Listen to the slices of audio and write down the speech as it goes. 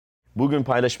Bugün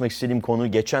paylaşmak istediğim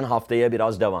konu geçen haftaya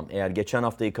biraz devam. Eğer geçen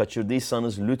haftayı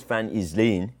kaçırdıysanız lütfen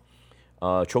izleyin.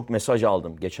 Çok mesaj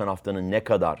aldım. Geçen haftanın ne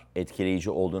kadar etkileyici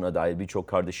olduğuna dair birçok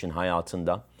kardeşin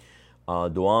hayatında.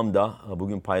 Duam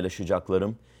bugün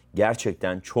paylaşacaklarım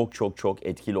gerçekten çok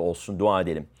etkili olsun. Dua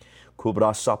edelim.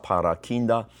 Kubrasa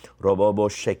parakinda robobo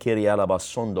şeker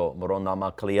yalabasondo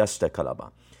mronama kliyeste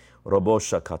kalaba.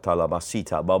 Roboşa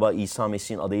katalabasita. Baba İsa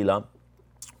Mesih'in adıyla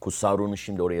kutsal ruhunu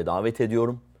şimdi oraya davet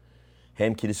ediyorum.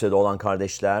 Hem kilisede olan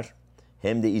kardeşler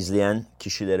hem de izleyen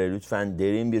kişilere lütfen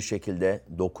derin bir şekilde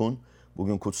dokun.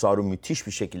 Bugün kutsal ruh müthiş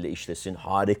bir şekilde işlesin.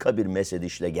 Harika bir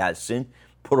mesedişle gelsin.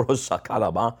 Prosa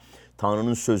kalaba.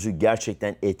 Tanrı'nın sözü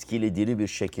gerçekten etkili, diri bir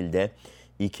şekilde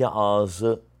iki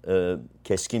ağzı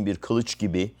keskin bir kılıç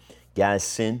gibi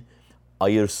gelsin,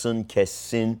 ayırsın,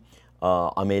 kessin,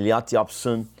 ameliyat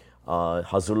yapsın,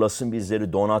 hazırlasın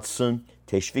bizleri, donatsın,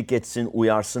 teşvik etsin,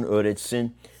 uyarsın,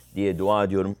 öğretsin diye dua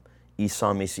ediyorum.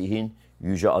 İsa Mesih'in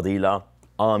yüce adıyla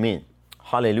amin.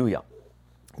 Haleluya.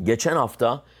 Geçen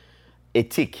hafta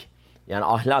etik yani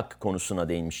ahlak konusuna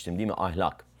değinmiştim değil mi?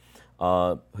 Ahlak.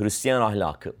 Hristiyan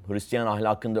ahlakı. Hristiyan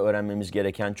ahlakında öğrenmemiz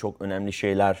gereken çok önemli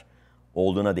şeyler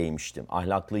olduğuna değinmiştim.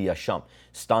 Ahlaklı yaşam.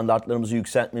 Standartlarımızı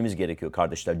yükseltmemiz gerekiyor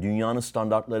kardeşler. Dünyanın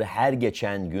standartları her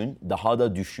geçen gün daha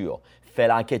da düşüyor.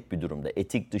 Felaket bir durumda.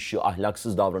 Etik dışı,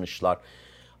 ahlaksız davranışlar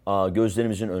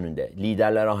gözlerimizin önünde.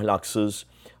 Liderler ahlaksız,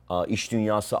 iş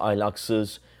dünyası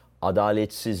ahlaksız,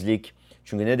 adaletsizlik.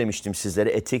 Çünkü ne demiştim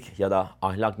sizlere, etik ya da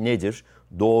ahlak nedir?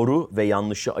 Doğru ve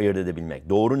yanlışı ayırt edebilmek.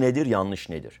 Doğru nedir, yanlış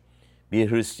nedir?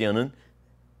 Bir Hristiyanın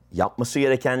yapması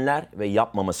gerekenler ve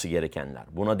yapmaması gerekenler.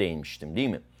 Buna değinmiştim değil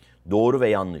mi? Doğru ve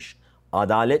yanlış.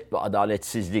 Adalet ve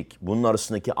adaletsizlik. Bunun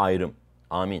arasındaki ayrım.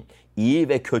 Amin. İyi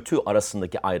ve kötü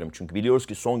arasındaki ayrım. Çünkü biliyoruz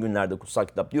ki son günlerde kutsal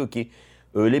kitap diyor ki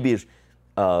öyle bir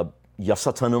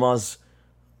yasa tanımaz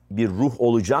bir ruh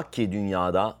olacak ki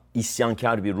dünyada,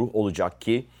 isyankar bir ruh olacak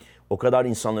ki, o kadar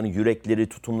insanların yürekleri,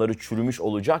 tutumları çürümüş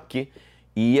olacak ki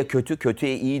iyiye kötü,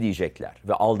 kötüye iyi diyecekler.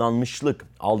 Ve aldanmışlık,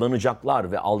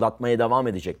 aldanacaklar ve aldatmaya devam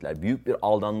edecekler. Büyük bir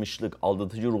aldanmışlık,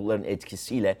 aldatıcı ruhların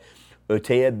etkisiyle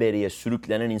öteye beriye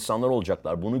sürüklenen insanlar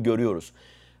olacaklar. Bunu görüyoruz.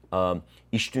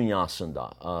 İş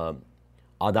dünyasında,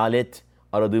 adalet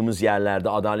aradığımız yerlerde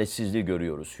adaletsizliği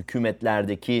görüyoruz.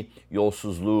 Hükümetlerdeki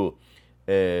yolsuzluğu,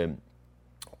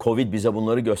 Covid bize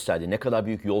bunları gösterdi. Ne kadar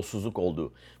büyük yolsuzluk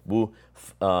olduğu. Bu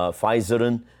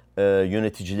Pfizer'ın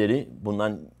yöneticileri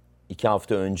bundan 2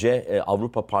 hafta önce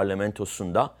Avrupa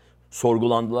Parlamentosu'nda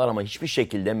sorgulandılar ama hiçbir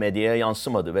şekilde medyaya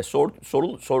yansımadı. Ve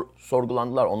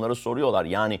sorgulandılar, onlara soruyorlar.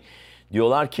 Yani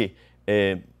diyorlar ki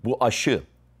bu aşı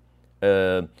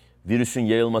virüsün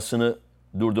yayılmasını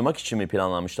durdurmak için mi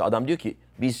planlanmıştı? Adam diyor ki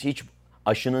biz hiç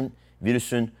aşının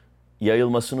virüsün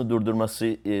yayılmasını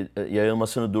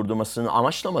durdurmasını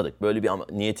amaçlamadık. Böyle bir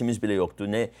niyetimiz bile yoktu.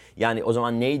 Yani o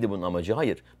zaman neydi bunun amacı?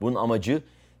 Hayır. Bunun amacı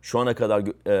şu ana kadar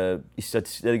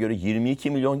istatistiklere göre 22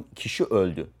 milyon kişi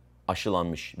öldü,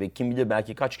 aşılanmış. Ve kim bilir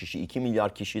belki kaç kişi, 2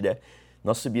 milyar kişi de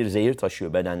nasıl bir zehir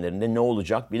taşıyor bedenlerinde, ne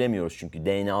olacak bilemiyoruz. Çünkü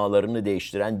DNA'larını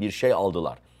değiştiren bir şey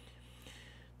aldılar.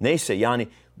 Neyse yani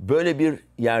böyle bir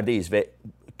yerdeyiz ve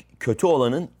kötü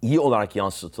olanın iyi olarak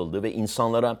yansıtıldığı ve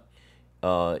insanlara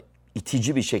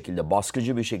itici bir şekilde,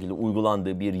 baskıcı bir şekilde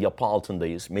uygulandığı bir yapı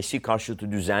altındayız. Mesih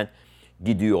karşıtı düzen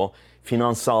gidiyor.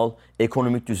 Finansal,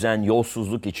 ekonomik düzen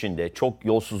yolsuzluk içinde. Çok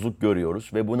yolsuzluk görüyoruz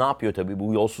ve bu ne yapıyor tabii?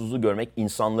 Bu yolsuzluğu görmek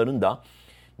insanların da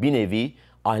bir nevi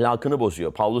ahlakını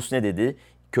bozuyor. Pavlus ne dedi?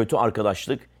 Kötü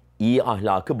arkadaşlık iyi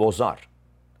ahlakı bozar.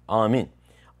 Amin.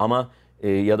 Ama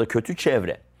ya da kötü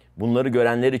çevre. Bunları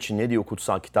görenler için ne diyor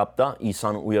kutsal kitapta?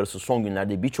 İsa'nın uyarısı son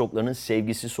günlerde birçoklarının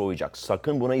sevgisi soğuyacak.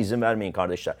 Sakın buna izin vermeyin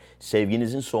kardeşler.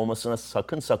 Sevginizin soğumasına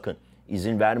sakın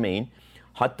izin vermeyin.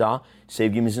 Hatta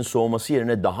sevgimizin soğuması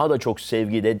yerine daha da çok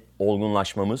sevgide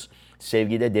olgunlaşmamız,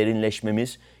 sevgide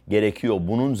derinleşmemiz gerekiyor.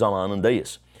 Bunun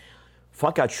zamanındayız.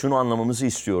 Fakat şunu anlamamızı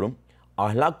istiyorum.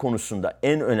 Ahlak konusunda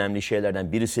en önemli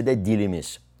şeylerden birisi de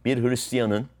dilimiz. Bir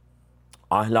Hristiyanın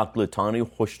ahlaklı, Tanrı'yı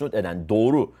hoşnut eden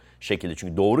doğru şekilde.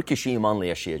 Çünkü doğru kişi imanla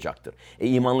yaşayacaktır.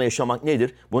 İmanla yaşamak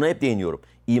nedir? Buna hep değiniyorum.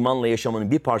 İmanla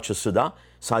yaşamanın bir parçası da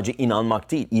sadece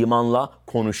inanmak değil, imanla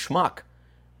konuşmak.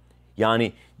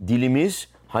 Yani dilimiz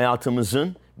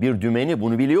hayatımızın bir dümeni,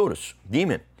 bunu biliyoruz değil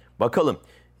mi? Bakalım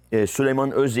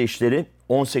Süleyman'ın özdeyişleri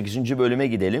 18. bölüme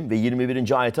gidelim ve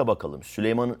 21. ayete bakalım.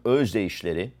 Süleyman'ın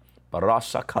özdeyişleri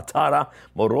Barasa katara,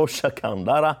 morosha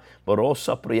kandara,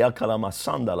 borosa priya kalama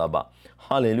sandalaba.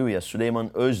 Haleluya.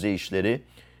 Süleyman'ın özdeyişleri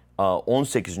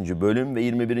 18. bölüm ve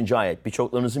 21. ayet.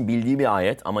 Birçoklarınızın bildiği bir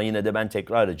ayet ama yine de ben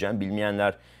tekrar edeceğim.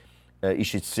 Bilmeyenler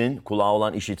işitsin, kulağı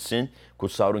olan işitsin.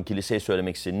 Kutsal Ruh'un kiliseye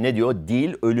söylemek istediği ne diyor?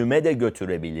 Dil ölüme de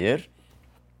götürebilir.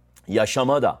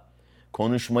 Yaşamada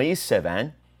konuşmayı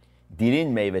seven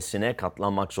dilin meyvesine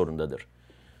katlanmak zorundadır.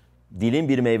 Dilin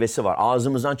bir meyvesi var.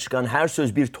 Ağzımızdan çıkan her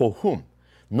söz bir tohum.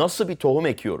 Nasıl bir tohum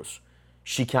ekiyoruz?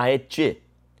 Şikayetçi,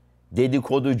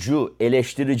 dedikoducu,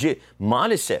 eleştirici.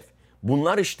 Maalesef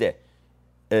bunlar işte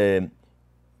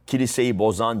kiliseyi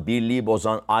bozan, birliği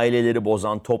bozan, aileleri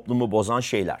bozan, toplumu bozan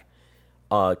şeyler.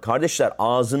 Kardeşler,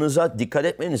 ağzınıza dikkat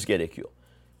etmeniz gerekiyor.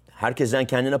 Herkesten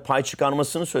kendine pay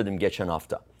çıkarmasını söyledim geçen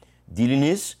hafta.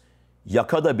 Diliniz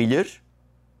yakabilir,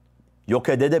 yok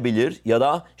edebilir ya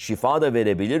da şifa da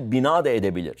verebilir, bina da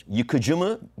edebilir. Yıkıcı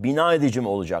mı, bina edici mi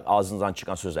olacak ağzınızdan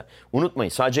çıkan sözler? Unutmayın,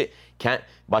 sadece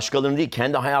başkalarını değil,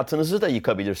 kendi hayatınızı da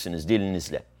yıkabilirsiniz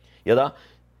dilinizle. Ya da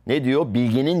ne diyor?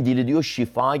 Bilginin dili diyor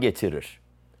şifa getirir.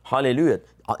 Haleluya.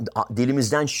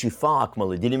 Dilimizden şifa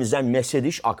akmalı, dilimizden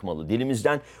mesediş akmalı,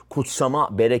 dilimizden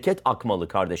kutsama, bereket akmalı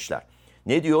kardeşler.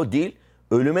 Ne diyor? Dil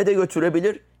ölüme de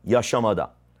götürebilir,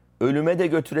 yaşamada. Ölüme de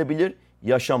götürebilir,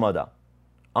 yaşamada.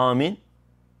 Amin.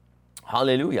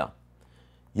 Haleluya.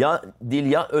 Ya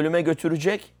dil ya ölüme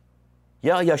götürecek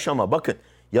ya yaşama. Bakın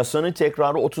yasanın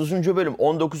tekrarı 30. bölüm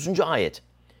 19. ayet.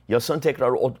 Yasanın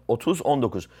tekrarı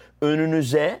 30-19.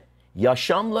 Önünüze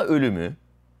yaşamla ölümü,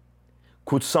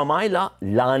 kutsamayla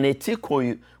laneti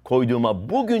koyduğuma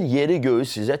bugün yeri göğü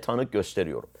size tanık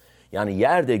gösteriyorum. Yani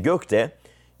yerde gökte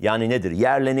yani nedir?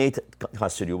 Yerle neyi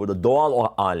kastediyor burada? Doğal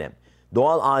alem.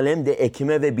 Doğal alem de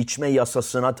ekme ve biçme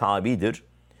yasasına tabidir.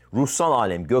 Ruhsal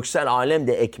alem, göksel alem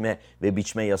de ekme ve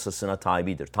biçme yasasına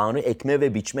tabidir. Tanrı ekme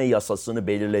ve biçme yasasını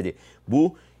belirledi.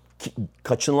 Bu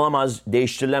kaçınılamaz,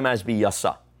 değiştirilemez bir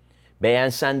yasa.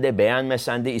 Beğensen de,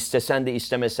 beğenmesen de, istesen de,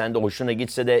 istemesen de, hoşuna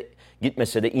gitse de,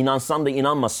 gitmese de, inansan da,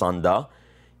 inanmasan da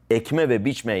ekme ve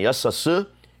biçme yasası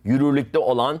yürürlükte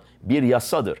olan bir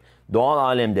yasadır. Doğal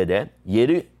alemde de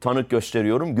yeri tanık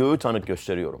gösteriyorum, göğü tanık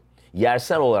gösteriyorum.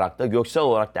 Yersel olarak da, göksel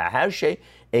olarak da her şey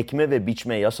ekme ve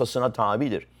biçme yasasına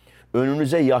tabidir.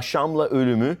 Önünüze yaşamla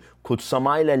ölümü,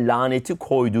 kutsamayla laneti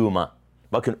koyduğuma.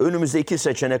 Bakın önümüzde iki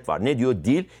seçenek var. Ne diyor?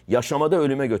 Dil yaşamada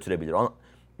ölüme götürebilir.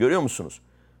 Görüyor musunuz?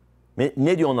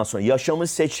 Ne diyor ondan sonra? Yaşamı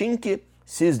seçin ki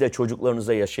siz de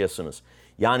çocuklarınıza yaşayasınız.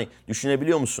 Yani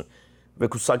düşünebiliyor musun? Ve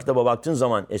kutsal kitaba baktığın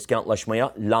zaman eski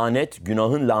antlaşmaya lanet,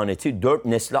 günahın laneti 4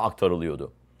 nesle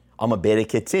aktarılıyordu. Ama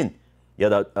bereketin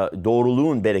ya da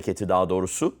doğruluğun bereketi daha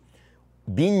doğrusu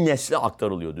 1000 nesle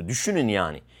aktarılıyordu. Düşünün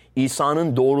yani.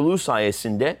 İsa'nın doğruluğu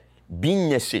sayesinde 1000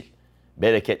 nesil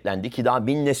bereketlendi ki daha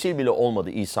 1000 nesil bile olmadı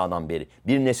İsa'dan beri.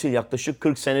 Bir nesil yaklaşık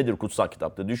 40 senedir kutsal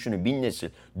kitapta. Düşünün 1000 nesil.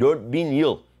 4000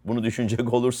 yıl bunu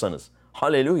düşünecek olursanız.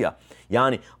 Haleluya.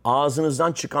 Yani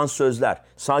ağzınızdan çıkan sözler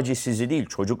sadece sizi değil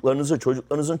çocuklarınızı,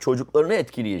 çocuklarınızın çocuklarını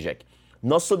etkileyecek.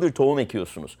 Nasıl bir tohum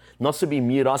ekiyorsunuz? Nasıl bir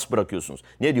miras bırakıyorsunuz?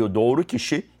 Ne diyor? Doğru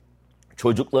kişi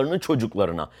çocuklarının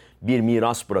çocuklarına bir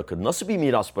miras bırakır. Nasıl bir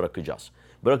miras bırakacağız?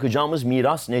 Bırakacağımız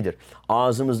miras nedir?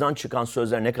 Ağzımızdan çıkan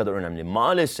sözler ne kadar önemli?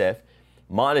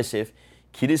 Maalesef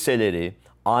kiliseleri,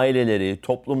 aileleri,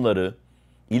 toplumları,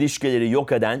 ilişkileri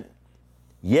yok eden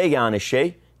yegane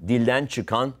şey dilden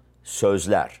çıkan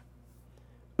sözler.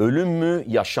 Ölüm mü,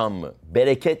 yaşam mı?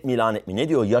 Bereket mi, lanet mi? Ne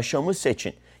diyor? Yaşamı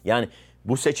seçin. Yani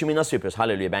bu seçimi nasıl yapıyoruz?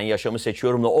 Haleluya, ben yaşamı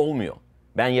seçiyorum da olmuyor.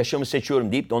 Ben yaşamı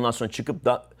seçiyorum deyip de ondan sonra çıkıp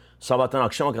da sabahtan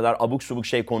akşama kadar abuk subuk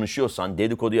şey konuşuyorsan,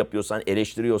 dedikodu yapıyorsan,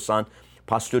 eleştiriyorsan,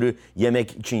 pastörü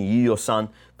yemek için yiyorsan,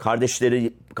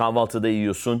 kardeşleri kahvaltıda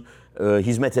yiyorsun,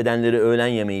 hizmet edenleri öğlen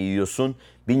yemeği yiyorsun,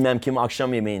 bilmem kim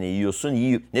akşam yemeğini yiyorsun.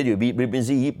 Ne diyor?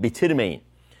 Birbirinizi yiyip bitirmeyin.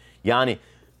 Yani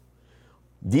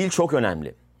dil çok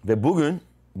önemli ve bugün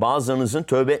bazılarınızın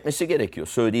tövbe etmesi gerekiyor.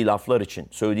 Söylediği laflar için,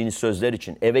 söylediğiniz sözler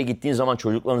için. Eve gittiğin zaman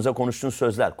çocuklarınıza konuştuğunuz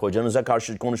sözler, kocanıza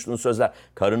karşı konuştuğunuz sözler,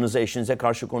 karınıza, eşinize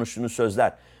karşı konuştuğunuz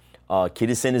sözler,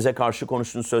 kilisenize karşı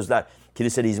konuştuğunuz sözler,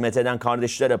 kilisede hizmet eden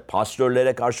kardeşlere,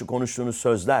 pastörlere karşı konuştuğunuz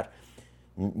sözler.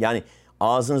 Yani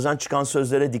ağzınızdan çıkan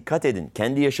sözlere dikkat edin.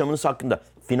 Kendi yaşamınız hakkında,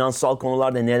 finansal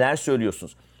konularda neler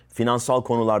söylüyorsunuz? Finansal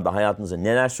konularda hayatınızda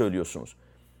neler söylüyorsunuz?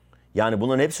 Yani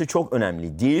bunların hepsi çok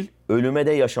önemli. Dil, ölüme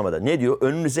de yaşamada. Ne diyor?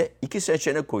 Önünüze 2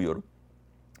 seçenek koyuyorum.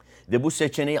 Ve bu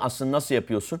seçeneği aslında nasıl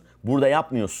yapıyorsun? Burada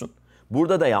yapmıyorsun.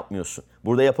 Burada da yapmıyorsun.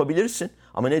 Burada yapabilirsin.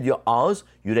 Ama ne diyor? Ağız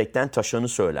yürekten taşanı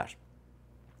söyler.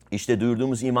 İşte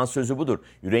duyurduğumuz iman sözü budur.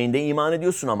 Yüreğinde iman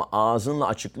ediyorsun ama ağzınla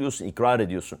açıklıyorsun, ikrar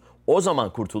ediyorsun. O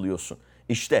zaman kurtuluyorsun.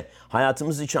 İşte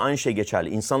hayatımız için aynı şey geçerli.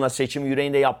 İnsanlar seçimi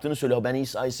yüreğinde yaptığını söylüyor. Ben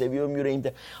İsa'yı seviyorum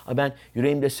yüreğimde. Ben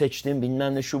yüreğimde seçtim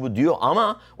bilmem ne şu bu diyor.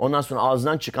 Ama ondan sonra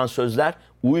ağzından çıkan sözler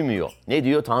uymuyor. Ne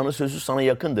diyor? Tanrı sözü sana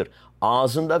yakındır.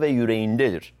 Ağzında ve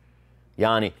yüreğindedir.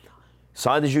 Yani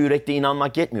sadece yürekte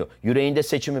inanmak yetmiyor. Yüreğinde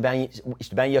seçimi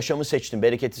ben yaşamı seçtim,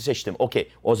 bereketi seçtim. Okey.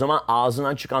 O zaman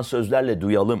ağzından çıkan sözlerle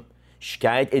duyalım.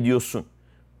 Şikayet ediyorsun.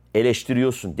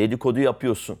 eleştiriyorsun, dedikodu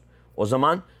yapıyorsun. O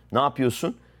zaman ne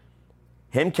yapıyorsun?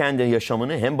 Hem kendi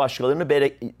yaşamını hem başkalarını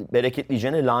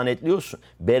bereketleyeceğine lanetliyorsun.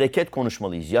 Bereket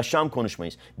konuşmalıyız, yaşam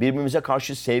konuşmalıyız. Birbirimize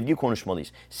karşı sevgi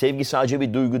konuşmalıyız. Sevgi sadece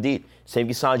bir duygu değil.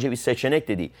 Sevgi sadece bir seçenek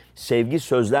de değil. Sevgi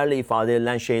sözlerle ifade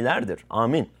edilen şeylerdir.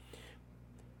 Amin.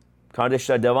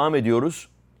 Kardeşler devam ediyoruz.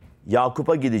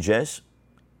 Yakup'a gideceğiz.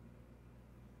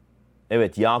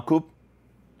 Evet, Yakup,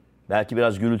 belki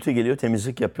biraz gürültü geliyor,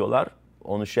 temizlik yapıyorlar.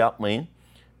 Onu şey yapmayın.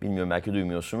 Bilmiyorum, belki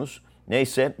duymuyorsunuz.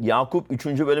 Neyse, Yakup 3.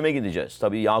 bölüme gideceğiz.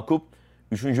 Tabii Yakup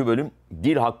 3. bölüm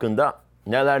dil hakkında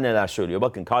neler neler söylüyor.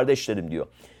 Bakın kardeşlerim diyor.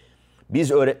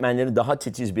 Biz öğretmenleri daha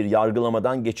titiz bir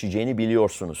yargılamadan geçeceğini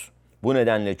biliyorsunuz. Bu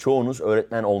nedenle çoğunuz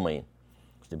öğretmen olmayın.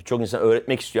 İşte birçok insan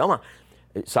öğretmek istiyor ama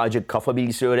sadece kafa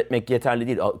bilgisi öğretmek yeterli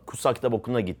değil. Kutsal kitap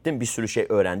okuluna gittim, bir sürü şey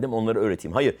öğrendim, onları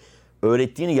öğreteyim. Hayır,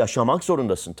 öğrettiğini yaşamak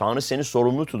zorundasın. Tanrı seni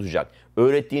sorumlu tutacak.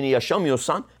 Öğrettiğini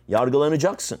yaşamıyorsan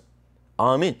yargılanacaksın.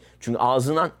 Amin. Çünkü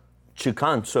ağzından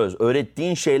çıkan söz,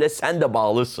 öğrettiğin şeyle sen de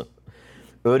bağlısın.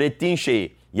 Öğrettiğin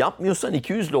şeyi yapmıyorsan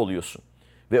ikiyüzlü oluyorsun.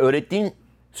 Ve öğrettiğin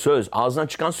söz, ağzından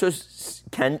çıkan söz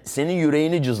senin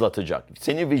yüreğini cızlatacak.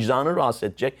 Senin vicdanını rahatsız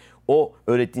edecek. O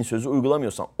öğrettiğin sözü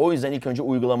uygulamıyorsan. O yüzden ilk önce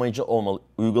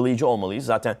uygulayıcı olmalıyız.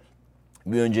 Zaten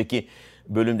bir önceki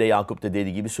bölümde Yakup da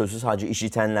dediği gibi sözü sadece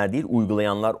işitenler değil,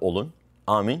 uygulayanlar olun.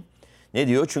 Amin. Ne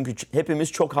diyor? Çünkü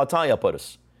hepimiz çok hata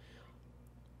yaparız.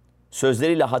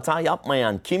 Sözleriyle hata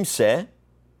yapmayan kimse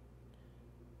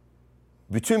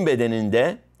bütün bedenini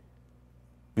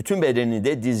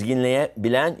de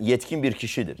dizginleyebilen yetkin bir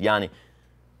kişidir. Yani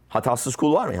hatasız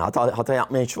kul var mı? Hata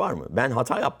yapmayan hiç var mı? Ben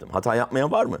hata yaptım. Hata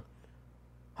yapmayan var mı?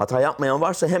 Hata yapmayan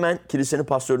varsa hemen kilisenin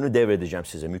pastörünü devredeceğim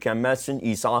size. Mükemmelsin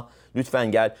İsa,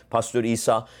 lütfen gel. Pastör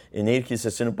İsa, Nehir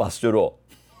Kilisesi'nin pastörü o.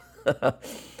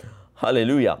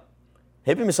 Haleluya.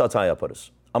 Hepimiz hata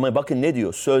yaparız. Ama bakın ne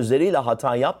diyor? Sözleriyle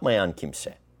hata yapmayan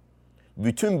kimse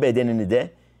bütün bedenini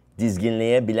de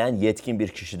dizginleyebilen yetkin bir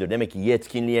kişidir. Demek ki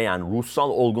yetkinliğe, yani ruhsal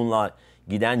olgunluğa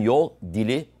giden yol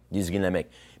dili dizginlemek.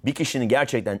 Bir kişinin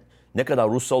gerçekten ne kadar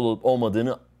ruhsal olup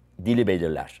olmadığını dili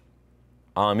belirler.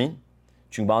 Amin.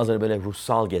 Çünkü bazıları böyle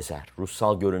ruhsal gezer,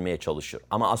 ruhsal görünmeye çalışır.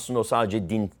 Ama aslında o sadece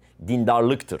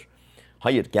dindarlıktır.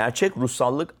 Hayır, gerçek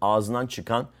ruhsallık ağzından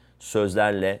çıkan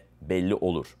sözlerle belli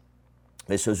olur.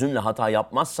 Ve sözünle hata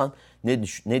yapmazsan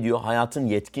ne diyor? Hayatın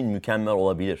yetkin, mükemmel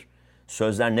olabilir.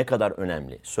 Sözler ne kadar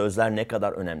önemli. Sözler ne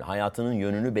kadar önemli. Hayatının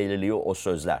yönünü belirliyor o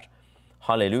sözler.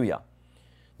 Haleluya.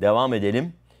 Devam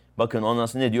edelim. Bakın ondan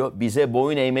sonra ne diyor? Bize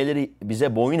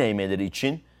boyun eğmeleri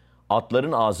için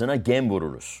atların ağzına gem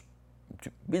vururuz.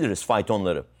 Biliriz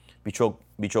faytonları.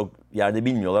 Birçok yerde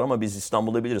bilmiyorlar ama biz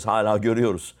İstanbul'da biliriz. Hala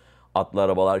görüyoruz. Atlı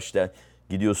arabalar, işte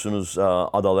gidiyorsunuz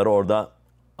adalara, orada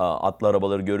atlı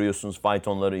arabaları görüyorsunuz,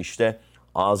 faytonları, işte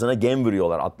ağzına gem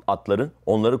vuruyorlar atların.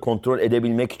 Onları kontrol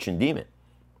edebilmek için, değil mi?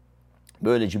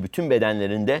 Böylece bütün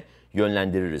bedenlerinde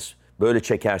yönlendiririz. Böyle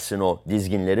çekersin, o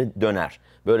dizginleri döner.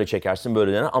 Böyle çekersin,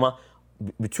 böyle döner, ama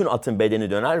bütün atın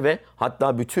bedeni döner ve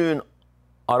hatta bütün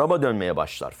araba dönmeye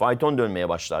başlar. Fayton dönmeye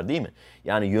başlar, değil mi?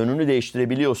 Yani yönünü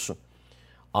değiştirebiliyorsun.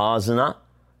 Ağzına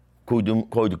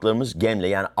koyduklarımız gemle,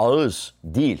 yani ağız,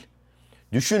 dil.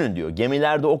 Düşünün diyor,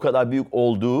 gemilerde o kadar büyük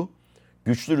olduğu,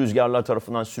 güçlü rüzgarlar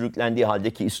tarafından sürüklendiği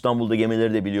halde, ki İstanbul'da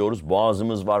gemileri de biliyoruz.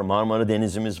 Boğazımız var, Marmara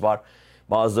Denizimiz var.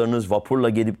 Bazılarınız vapurla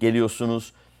gelip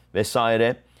geliyorsunuz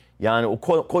vesaire. Yani o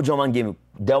kocaman gemi,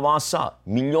 devasa,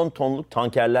 milyon tonluk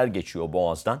tankerler geçiyor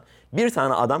Boğaz'dan. Bir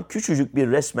tane adam küçücük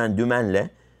bir resmen dümenle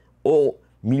o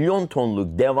milyon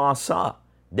tonluk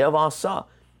devasa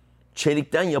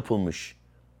çelikten yapılmış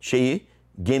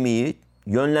gemiyi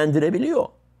yönlendirebiliyor.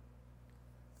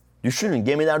 Düşünün,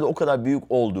 gemilerde o kadar büyük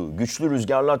olduğu, güçlü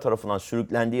rüzgarlar tarafından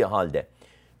sürüklendiği halde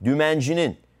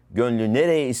dümencinin gönlü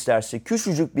nereye isterse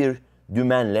küçücük bir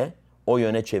dümenle o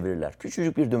yöne çevirirler.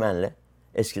 Küçücük bir dümenle.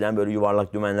 Eskiden böyle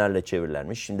yuvarlak dümenlerle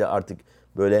çevirirlermiş. Şimdi artık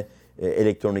böyle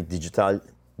elektronik, dijital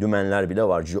dümenler bile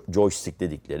var. Joystick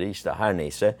dedikleri, işte her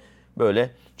neyse,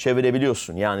 böyle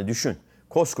çevirebiliyorsun. Yani düşün,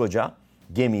 koskoca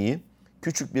gemiyi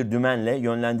küçük bir dümenle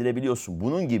yönlendirebiliyorsun.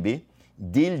 Bunun gibi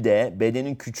dil de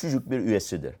bedenin küçücük bir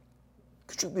üyesidir.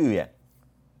 Küçük bir üye.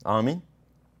 Amin.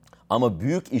 Ama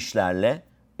büyük işlerle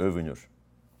övünür.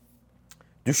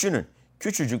 Düşünün,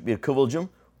 küçücük bir kıvılcım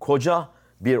koca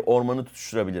bir ormanı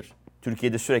tutuşturabilir.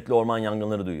 Türkiye'de sürekli orman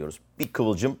yangınları duyuyoruz. Bir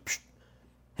kıvılcım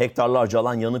hektarlarca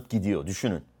alan yanıp gidiyor.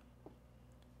 Düşünün.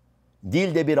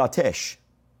 Dil de bir ateş.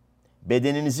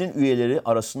 Bedeninizin üyeleri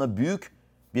arasında büyük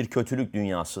bir kötülük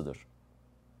dünyasıdır.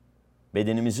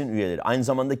 Bedenimizin üyeleri. Aynı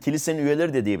zamanda kilisenin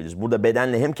üyeleri de diyebiliriz. Burada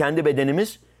bedenle hem kendi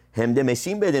bedenimiz hem de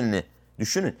Mesih'in bedenini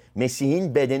düşünün.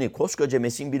 Mesih'in bedeni, koskoca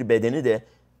Mesih'in bir bedeni de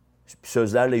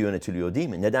sözlerle yönetiliyor değil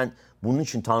mi? Neden? Bunun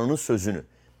için Tanrı'nın sözünü,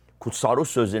 kutsal ruh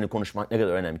sözlerini konuşmak ne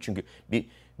kadar önemli. Çünkü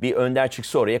bir önder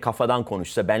çıksa oraya kafadan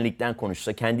konuşsa, benlikten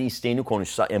konuşsa, kendi isteğini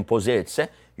konuşsa, empoze etse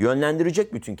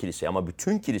yönlendirecek bütün kilise. Ama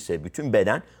bütün kilise, bütün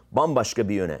beden bambaşka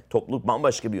bir yöne, topluluk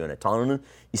bambaşka bir yöne. Tanrı'nın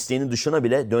isteğinin dışına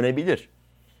bile dönebilir.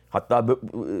 Hatta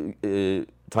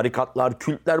tarikatlar,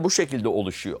 kültler bu şekilde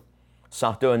oluşuyor.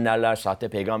 Sahte önderler, sahte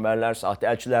peygamberler, sahte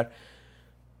elçiler,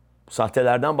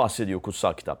 sahtelerden bahsediyor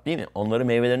kutsal kitap değil mi? Onları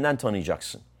meyvelerinden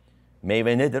tanıyacaksın.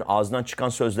 Meyve nedir? Ağzından çıkan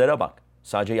sözlere bak.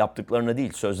 Sadece yaptıklarına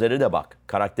değil, sözlere de bak,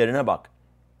 karakterine bak.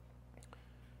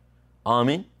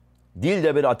 Amin. Dil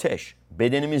de bir ateş.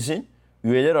 Bedenimizin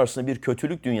üyeler arasında bir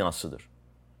kötülük dünyasıdır.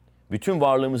 Bütün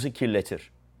varlığımızı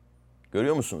kirletir.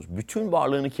 Görüyor musunuz? Bütün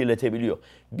varlığını kirletebiliyor.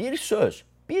 Bir söz,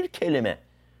 bir kelime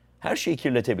her şeyi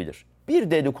kirletebilir.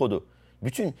 Bir dedikodu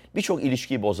birçok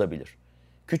ilişkiyi bozabilir.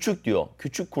 Küçük diyor,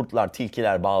 küçük kurtlar,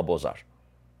 tilkiler bağı bozar.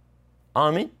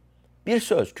 Amin. Bir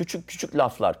söz, küçük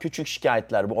laflar, küçük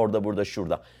şikayetler orada, burada,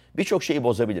 şurada. Birçok şeyi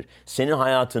bozabilir. Senin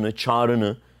hayatını,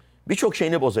 çağrını, birçok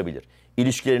şeyini bozabilir.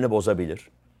 İlişkilerini bozabilir.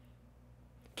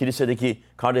 Kilisedeki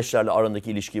kardeşlerle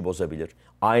arandaki ilişkiyi bozabilir.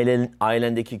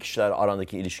 Ailendeki kişilerle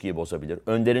arandaki ilişkiyi bozabilir.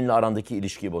 Önderinle arandaki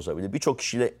ilişkiyi bozabilir. Birçok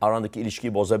kişiyle arandaki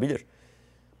ilişkiyi bozabilir.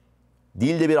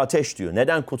 Dil de bir ateş diyor.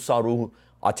 Neden kutsal ruhu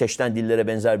ateşten dillere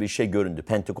benzer bir şey göründü?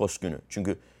 Pentekost günü.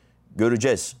 Çünkü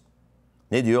göreceğiz.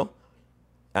 Ne diyor?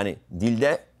 Yani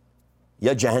dilde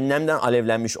ya cehennemden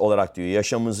alevlenmiş olarak diyor.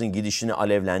 Yaşamımızın gidişini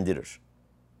alevlendirir.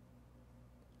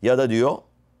 Ya da diyor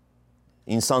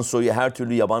insan soyu her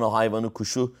türlü yabanı, hayvanı,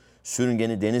 kuşu,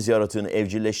 sürüngeni, deniz yaratığını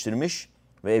evcilleştirmiş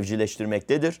ve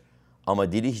evcilleştirmektedir.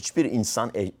 Ama dili hiçbir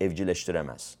insan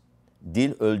evcilleştiremez.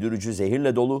 Dil öldürücü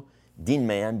zehirle dolu,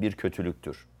 dinmeyen bir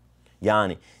kötülüktür.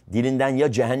 Yani dilinden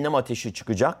ya cehennem ateşi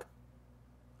çıkacak,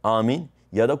 amin,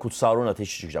 ya da kutsal ruhun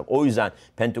ateşi çıkacak. O yüzden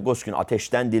Pentekost günü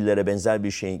ateşten dillere benzer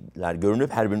bir şeyler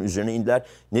görünüp her birinin üzerine indiler.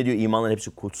 Ne diyor? İmanların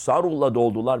hepsi kutsal ruhla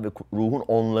doldular ve ruhun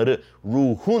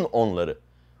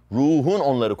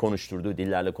onları konuşturdu.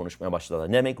 Dillerle konuşmaya başladılar.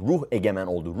 Ne demek? Ruh egemen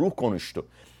oldu. Ruh konuştu.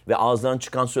 Ve ağızdan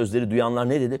çıkan sözleri duyanlar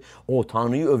ne dedi? O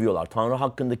Tanrı'yı övüyorlar. Tanrı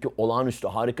hakkındaki olağanüstü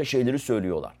harika şeyleri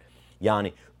söylüyorlar.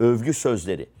 Yani övgü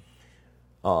sözleri.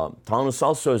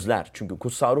 Tanrısal sözler. Çünkü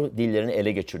kutsal ruh dillerini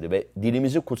ele geçirdi ve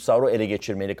dilimizi kutsal ruh ele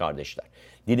geçirmeli kardeşler.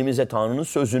 Dilimize Tanrı'nın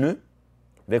sözünü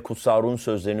ve kutsal ruhun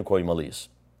sözlerini koymalıyız.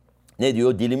 Ne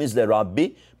diyor? Dilimizle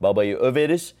Rabbi, babayı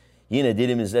överiz. Yine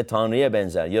dilimizle Tanrı'ya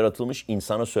benzer yaratılmış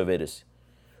insana söveriz.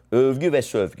 Övgü ve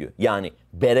sövgü, yani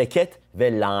bereket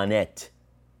ve lanet,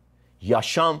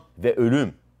 yaşam ve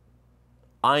ölüm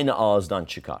aynı ağızdan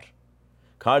çıkar.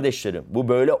 Kardeşlerim, bu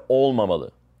böyle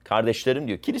olmamalı. Kardeşlerim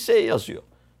diyor, kiliseye yazıyor.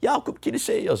 Yakup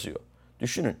kiliseye yazıyor.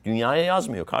 Düşünün, dünyaya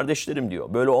yazmıyor. Kardeşlerim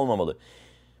diyor, böyle olmamalı.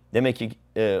 Demek ki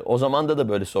o zamanda da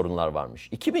böyle sorunlar varmış.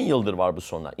 2000 yıldır var bu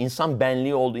sorunlar. İnsan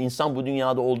benliği oldu. İnsan bu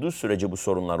dünyada olduğu sürece bu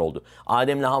sorunlar oldu.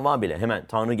 Adem'le Havva bile hemen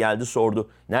Tanrı geldi sordu.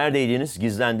 Neredeydiniz?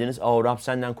 Gizlendiniz. Rab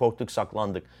senden korktuk,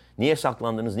 saklandık. Niye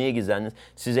saklandınız? Niye gizlendiniz?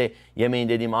 Size yemeyin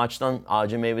dediğim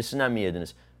ağacın meyvesinden mi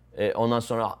yediniz? Ondan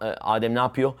sonra Adem ne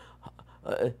yapıyor?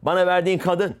 Bana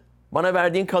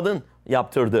verdiğin kadın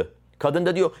yaptırdı. Kadın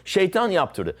da diyor şeytan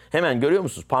yaptırdı. Hemen görüyor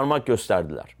musunuz? Parmak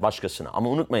gösterdiler başkasına. Ama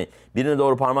unutmayın, birine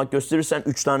doğru parmak gösterirsen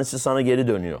 3 tanesi sana geri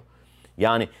dönüyor.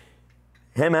 Yani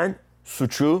hemen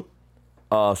suçu,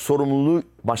 sorumluluğu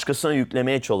başkasına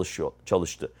yüklemeye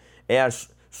çalıştı. Eğer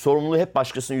sorumluluğu hep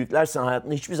başkasına yüklersen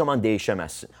hayatında hiçbir zaman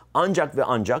değişemezsin. Ancak ve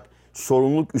ancak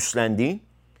sorumluluk üstlendiğin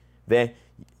ve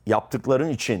yaptıkların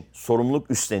için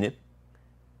sorumluluk üstlenip,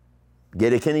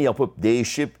 gerekeni yapıp,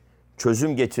 değişip,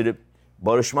 çözüm getirip,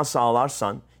 barışma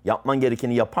sağlarsan, yapman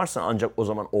gerekeni yaparsan ancak o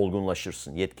zaman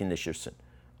olgunlaşırsın, yetkinleşirsin.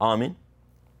 Amin.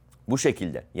 Bu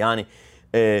şekilde. Yani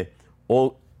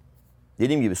o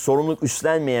dediğim gibi sorumluluk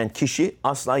üstlenmeyen kişi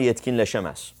asla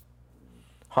yetkinleşemez.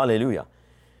 Haleluya.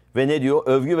 Ve ne diyor?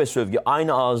 Övgü ve sövgü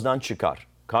aynı ağızdan çıkar.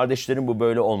 Kardeşlerim, bu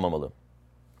böyle olmamalı.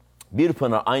 Bir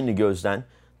pınar aynı gözden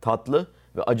tatlı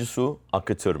ve acı su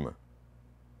akıtır mı?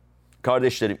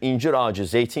 Kardeşlerim, incir ağacı,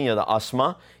 zeytin ya da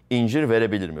asma incir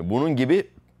verebilir mi? Bunun gibi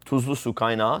tuzlu su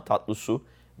kaynağı tatlı su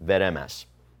veremez.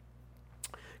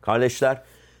 Kardeşler,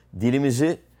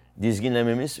 dilimizi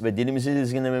dizginlememiz ve dilimizi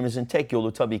dizginlememizin tek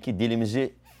yolu tabii ki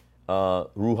dilimizi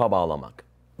ruha bağlamak.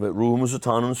 Ve ruhumuzu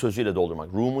Tanrı'nın sözüyle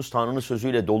doldurmak. Ruhumuz Tanrı'nın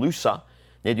sözüyle doluysa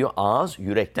ne diyor? Ağız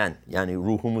yürekten, yani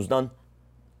ruhumuzdan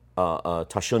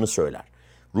taşanı söyler.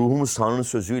 Ruhumuz Tanrı'nın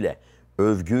sözüyle,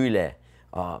 övgüyle,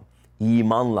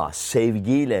 imanla,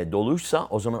 sevgiyle doluysa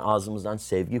o zaman ağzımızdan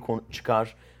sevgi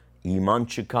çıkar, iman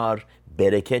çıkar,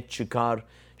 bereket çıkar,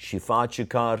 şifa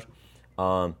çıkar,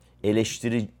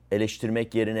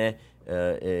 eleştirmek yerine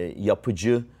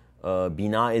yapıcı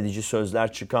bina edici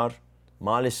sözler çıkar.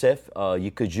 Maalesef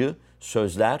yıkıcı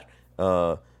sözler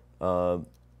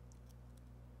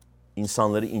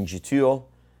insanları incitiyor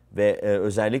ve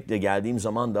özellikle geldiğim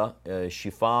zaman da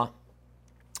şifa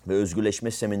ve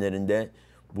özgürleşme seminerinde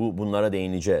bunlara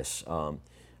değineceğiz.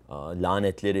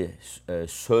 Lanetleri,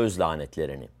 söz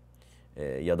lanetlerini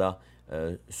ya da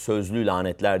sözlü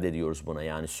lanetler de diyoruz buna.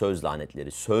 Yani söz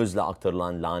lanetleri, sözle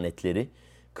aktarılan lanetleri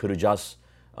kıracağız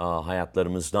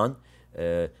hayatlarımızdan.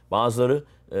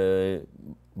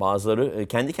 Bazıları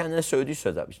kendi kendine söylediği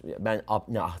sözler. Ben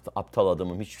ne aptal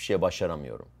adamım, hiçbir şeye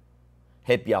başaramıyorum.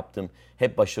 Hep yaptım,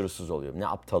 hep başarısız oluyorum. Ne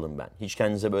aptalım ben. Hiç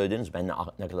kendinize böyle dediniz, ben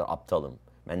ne kadar aptalım,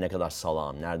 ben ne kadar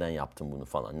salağım, nereden yaptım bunu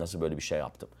falan, nasıl böyle bir şey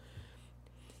yaptım.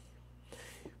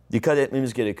 Dikkat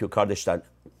etmemiz gerekiyor kardeşler.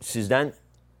 Sizden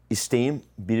isteğim,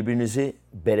 birbirinizi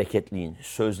bereketleyin.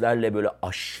 Sözlerle böyle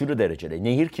aşırı derecede,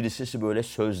 nehir kilisesi böyle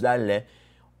sözlerle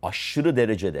aşırı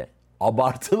derecede,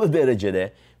 abartılı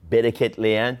derecede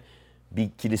bereketleyen bir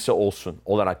kilise olsun,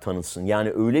 olarak tanınsın.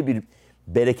 Yani öyle bir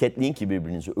bereketleyin ki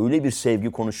birbirinizi, öyle bir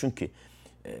sevgi konuşun ki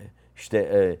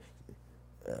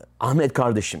Ahmet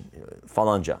kardeşim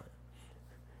falanca,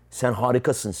 sen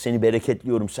harikasın, seni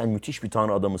bereketliyorum, sen müthiş bir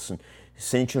Tanrı adamısın.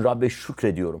 Senin için Rab'be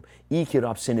şükrediyorum. İyi ki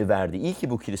Rab seni verdi, iyi ki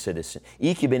bu kilisedesin.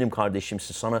 İyi ki benim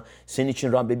kardeşimsin. Senin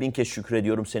için Rab'be 1000 kez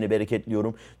şükrediyorum, seni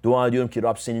bereketliyorum. Dua ediyorum ki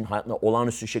Rab senin hayatına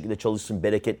olağanüstü şekilde çalışsın,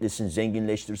 bereketlesin,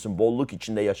 zenginleştirsin, bolluk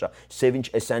içinde yaşa.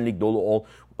 Sevinç, esenlik dolu ol,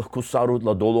 kutsal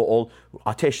ruhla dolu ol,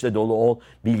 ateşle dolu ol,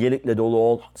 bilgelikle dolu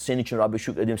ol. Senin için Rab'be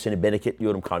şükrediyorum, seni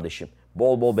bereketliyorum kardeşim.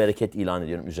 Bol bol bereket ilan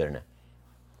ediyorum üzerine.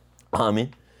 Amin.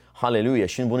 Haleluya.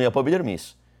 Şimdi bunu yapabilir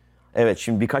miyiz? Evet,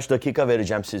 şimdi birkaç dakika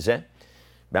vereceğim size.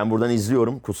 Ben buradan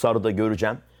izliyorum. Kutsal Ruh'ta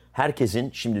göreceğim.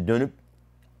 Herkesin şimdi dönüp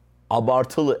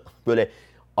abartılı, böyle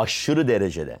aşırı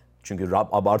derecede. Çünkü Rab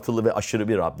abartılı ve aşırı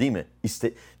bir Rab değil mi?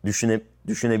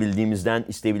 Düşünebildiğimizden,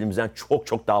 isteyebildiğimizden çok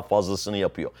çok daha fazlasını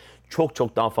yapıyor. Çok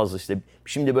çok daha fazla işte.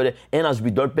 Şimdi böyle en az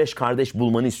bir 4-5 kardeş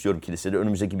bulmanı istiyorum kilisede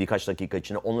önümüzdeki birkaç dakika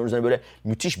içinde. Onların üzerine böyle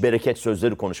müthiş bereket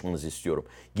sözleri konuşmanızı istiyorum.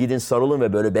 Gidin sarılın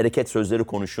ve böyle bereket sözleri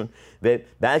konuşun. Ve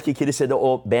belki kilisede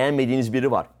o beğenmediğiniz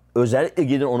biri var. Özellikle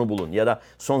gidin onu bulun. Ya da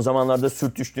son zamanlarda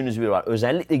sürtüştüğünüz biri var.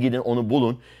 Özellikle gidin onu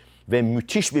bulun ve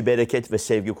müthiş bir bereket ve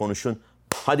sevgi konuşun.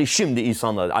 Hadi şimdi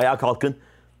insanlar ayağa kalkın.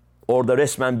 Orada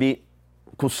resmen bir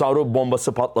kutsal ruh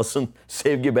bombası patlasın.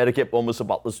 Sevgi, bereket bombası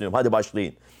patlasın diyorum. Hadi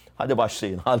başlayın. Hadi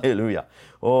başlayın. Haleluya.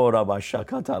 Ora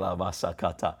başakata la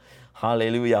basakata.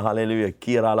 Haleluya, haleluya.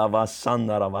 Kira la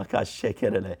basandara baka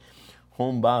şekerele.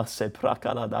 Humba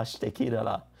seprakala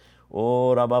daştekirela.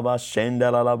 Ora baba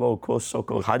şendela la boko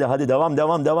soko. Hadi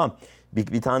devam.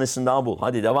 Bir tanesini daha bul.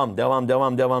 Hadi devam.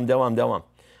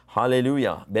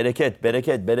 Haleluya.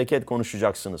 Bereket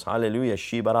konuşacaksınız. Haleluya.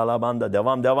 Şibaralabanda.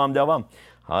 Devam.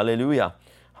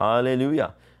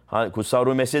 Haleluya. Kutsal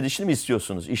ruh mesaj işini mi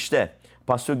istiyorsunuz? İşte.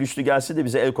 Pastör Güçlü gelse de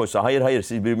bize el koysa. Hayır.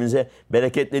 Siz birbirinize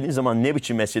bereketlediğiniz zaman ne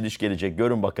biçim mesaj gelecek?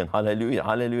 Görün bakın.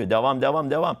 Haleluya.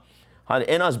 Devam. Hadi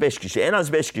en az 5 kişi.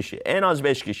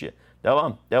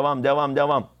 Devam.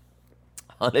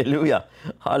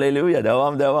 Haleluya.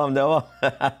 Devam.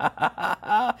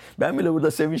 Ben bile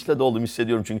burada sevinçle doldum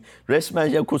hissediyorum çünkü resmen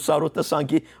ya kutsal ruhta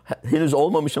sanki henüz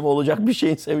olmamış ama olacak bir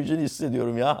şeyin sevincini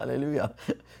hissediyorum ya. Haleluya.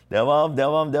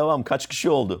 Devam. Kaç kişi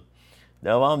oldu?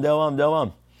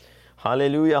 Devam.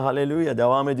 Haleluya.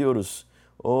 Devam ediyoruz.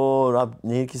 O Rab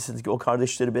ne ikisindeki o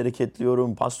kardeşleri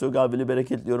bereketliyorum. Pastör Gabriel'i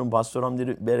bereketliyorum. Pastör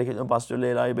Hamdi'yi bereketliyorum. Pastör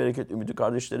Leyla'yı bereketliyorum. Ümit'i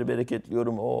kardeşleri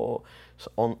bereketliyorum.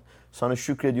 Sana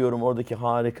şükrediyorum oradaki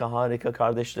harika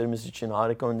kardeşlerimiz için,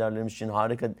 harika önderlerimiz için,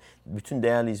 harika bütün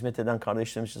değerli hizmet eden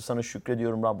kardeşlerimiz için sana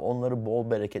şükrediyorum Rab. Onları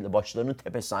bol bereketle, başlarının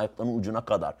tepesi ayaklarının ucuna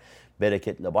kadar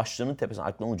bereketle, başlarının tepesi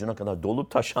ayaklarının ucuna kadar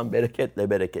dolup taşan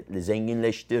bereketle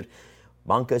zenginleştir.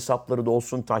 Banka hesapları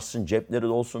dolsun taşsın, cepleri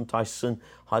dolsun taşsın,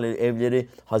 evleri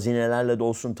hazinelerle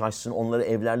dolsun taşsın, onları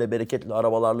evlerle bereketle,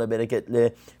 arabalarla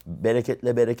bereketle,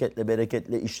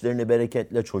 işlerini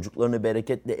bereketle, çocuklarını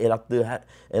bereketle,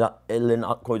 ellerine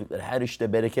koydukları her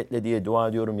işte bereketle diye dua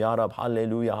ediyorum. Ya Rab,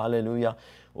 haleluya.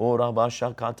 O Rabba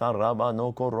şakata Rabba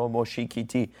noko robo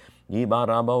şikiti, liba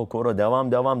Rabba okoro,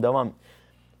 devam.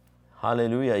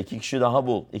 Haleluya, 2 kişi daha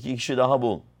bul.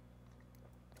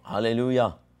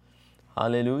 Haleluya.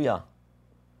 Amin.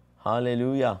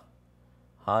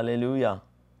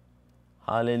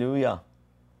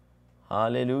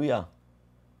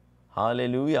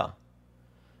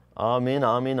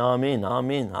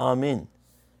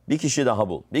 Bir kişi daha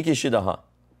bul.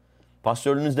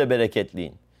 Pastörünüzle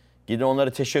bereketleyin. Gidin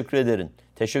onlara teşekkür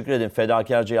edin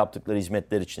fedakarca yaptıkları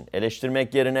hizmetler için.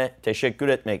 Eleştirmek yerine teşekkür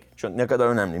etmek çok ne kadar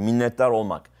önemli. Minnettar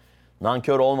olmak.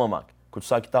 Nankör olmamak.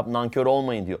 Kutsal kitap nankör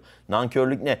olmayın diyor.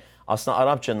 Nankörlük ne? Aslında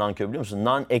Arapça nankör biliyor musun?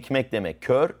 Nan ekmek demek.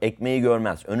 Kör ekmeği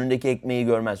görmez. Önündeki ekmeği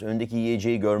görmez. Önündeki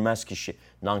yiyeceği görmez kişi.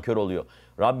 Nankör oluyor.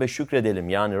 Rabbe şükredelim.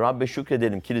 Yani Rabbe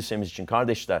şükredelim kilisemiz için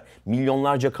kardeşler.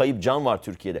 Milyonlarca kayıp can var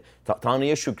Türkiye'de.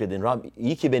 Tanrı'ya şükredin. Rabbi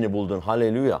iyi ki beni buldun.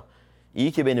 Haleluya.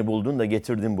 İyi ki beni buldun da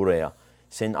getirdin buraya.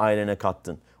 Senin ailene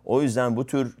kattın. O yüzden bu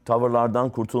tür tavırlardan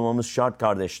kurtulmamız şart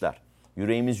kardeşler.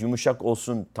 Yüreğimiz yumuşak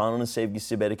olsun. Tanrı'nın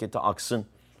sevgisi, bereketi aksın.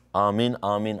 Amin,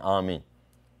 amin, amin.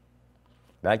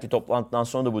 Belki toplantıdan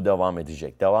sonra da bu devam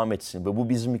edecek. Devam etsin. Ve bu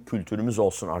bizim kültürümüz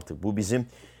olsun artık. Bu bizim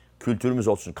kültürümüz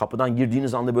olsun. Kapıdan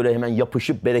girdiğiniz anda böyle hemen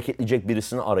yapışıp bereketleyecek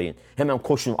birisini arayın. Hemen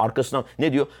koşun arkasından.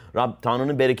 Ne diyor?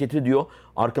 Tanrı'nın bereketi diyor.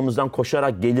 Arkamızdan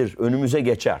koşarak gelir. Önümüze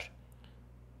geçer.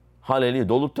 Haleluya.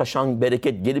 Dolup taşan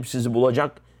bereket gelip sizi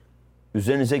bulacak.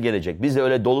 Üzerinize gelecek. Biz de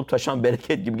öyle dolup taşan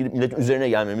bereket gibi gidip milletin üzerine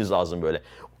gelmemiz lazım böyle.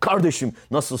 Kardeşim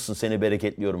nasılsın? Seni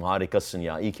bereketliyorum. Harikasın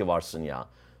ya. İyi ki varsın ya.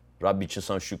 Rabbi için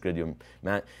sana şükrediyorum.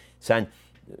 Sen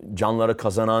canlara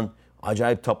kazanan,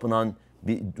 acayip tapınan,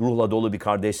 bir ruhla dolu bir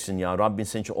kardeşsin ya. Rabbin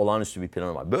senin için olağanüstü bir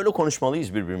planı var. Böyle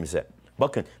konuşmalıyız birbirimize.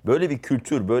 Bakın böyle bir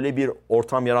kültür, böyle bir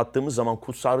ortam yarattığımız zaman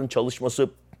kutsalın çalışması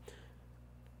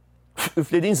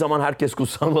üflediğin zaman herkes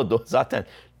kutsalla zaten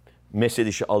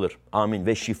meselişi alır. Amin.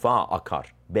 Ve şifa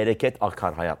akar. Bereket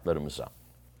akar hayatlarımıza.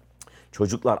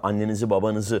 Çocuklar annenizi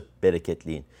babanızı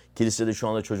bereketleyin. Kilisede şu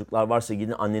anda çocuklar varsa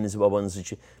gidin annenizi babanızı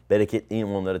için bereketleyin,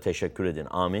 onlara teşekkür edin.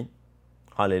 Amin.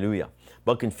 Haleluya.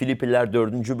 Bakın Filipliler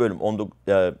 4. bölüm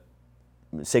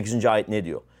 8. ayet ne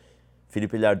diyor?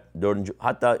 Filipliler 4.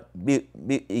 Hatta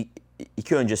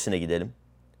iki öncesine gidelim.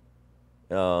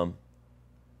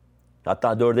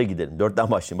 Hatta 4'e gidelim.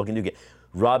 4'ten başlayayım. Bakın diyor ki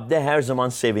Rab'de her zaman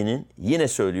sevinin. Yine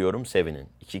söylüyorum sevinin.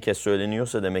 2 kez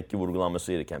söyleniyorsa demek ki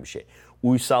vurgulanması gereken bir şey.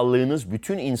 Uysallığınız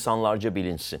bütün insanlarca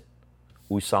bilinsin.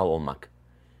 Uysal olmak.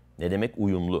 Ne demek?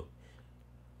 Uyumlu.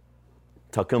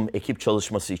 Takım, ekip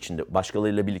çalışması içinde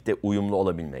başkalarıyla birlikte uyumlu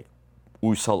olabilmek.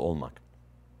 Uysal olmak.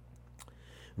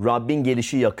 Rabbin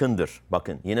gelişi yakındır.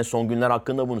 Bakın yine son günler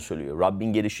hakkında bunu söylüyor.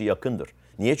 Rabbin gelişi yakındır.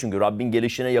 Niye? Çünkü Rabbin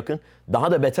gelişine yakın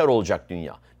daha da beter olacak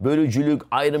dünya. Bölücülük,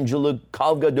 ayrımcılık,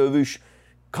 kavga, dövüş,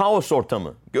 kaos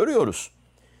ortamı görüyoruz.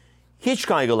 Hiç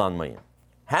kaygılanmayın.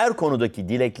 Her konudaki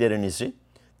dileklerinizi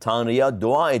Tanrı'ya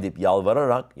dua edip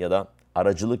yalvararak ya da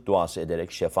aracılık duası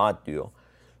ederek şefaat diyor.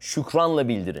 Şükranla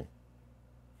bildirin.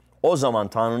 O zaman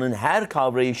Tanrı'nın her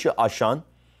kavrayışı aşan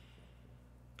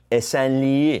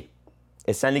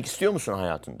esenlik istiyor musun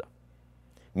hayatında?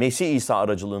 Mesih İsa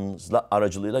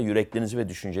aracılığıyla yüreklerinizi ve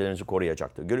düşüncelerinizi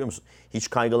koruyacaktır. Görüyor musun? Hiç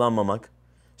kaygılanmamak,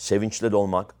 sevinçle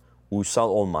dolmak, uysal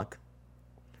olmak,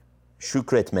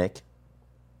 şükretmek,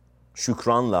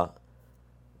 şükranla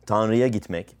Tanrı'ya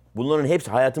gitmek. Bunların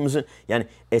hepsi hayatımızın, yani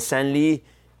esenliği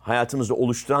hayatımızda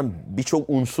oluşturan birçok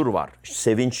unsur var.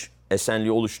 Sevinç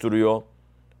esenliği oluşturuyor.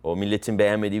 O milletin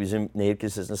beğenmediği bizim Nehir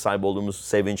Kilisesi'ne sahip olduğumuz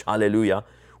sevinç, haleluya.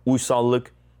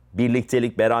 Uysallık,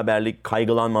 birliktelik, beraberlik,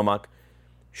 kaygılanmamak,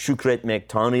 şükretmek,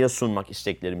 Tanrı'ya sunmak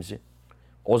isteklerimizi.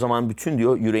 O zaman bütün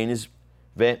diyor yüreğiniz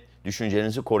ve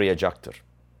düşüncelerinizi koruyacaktır.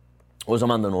 O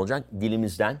zaman da ne olacak?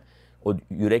 Dilimizden o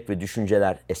yürek ve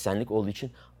düşünceler esenlik olduğu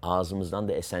için ağzımızdan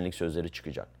da esenlik sözleri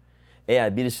çıkacak.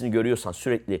 Eğer birisini görüyorsan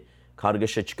sürekli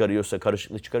kargaşa çıkarıyorsa,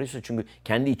 karışıklık çıkarıyorsa çünkü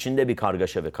kendi içinde bir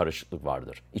kargaşa ve karışıklık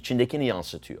vardır. İçindekini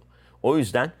yansıtıyor. O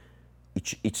yüzden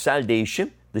içsel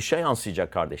değişim dışa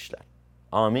yansıyacak kardeşler.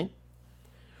 Amin.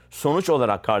 Sonuç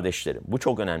olarak kardeşlerim, bu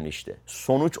çok önemli işte.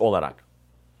 Sonuç olarak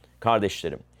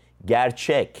kardeşlerim,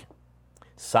 gerçek,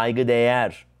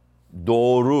 saygıdeğer,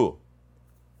 doğru,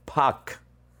 pak,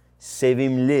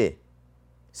 sevimli,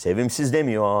 sevimsiz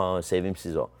demiyor,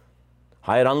 sevimsiz o.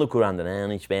 Hayranlık kurandır,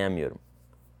 onu hiç beğenmiyorum.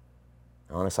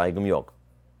 Ona saygım yok.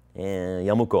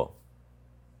 Yamuk o.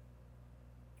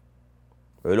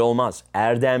 Öyle olmaz.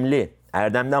 Erdemli.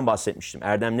 Erdemden bahsetmiştim.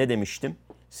 Erdem ne demiştim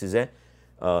size?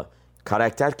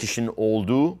 Karakter kişinin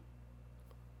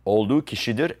olduğu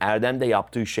kişidir. Erdem de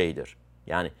yaptığı şeydir.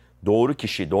 Yani doğru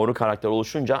kişi, doğru karakter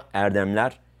oluşunca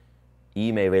erdemler,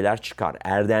 iyi meyveler çıkar.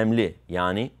 Erdemli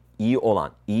yani iyi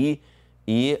olan. İyi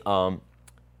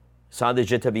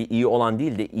sadece tabii iyi olan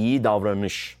değil de iyi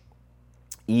davranış,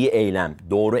 iyi eylem,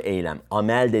 doğru eylem,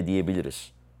 amel de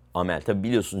diyebiliriz. Amel. Tabii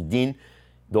biliyorsunuz din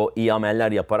iyi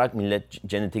ameller yaparak millet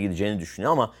cennete gideceğini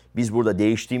düşünüyor ama biz burada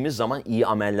değiştiğimiz zaman iyi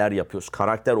ameller yapıyoruz.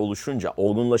 Karakter oluşunca,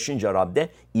 olgunlaşınca Rab'de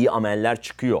iyi ameller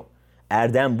çıkıyor.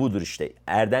 Erdem budur işte.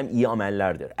 Erdem iyi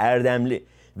amellerdir. Erdemli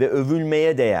ve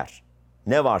övülmeye değer.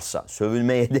 Ne varsa,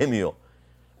 sövülmeye demiyor.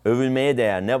 Övülmeye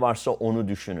değer ne varsa onu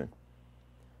düşünün.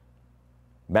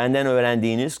 Benden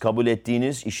öğrendiğiniz, kabul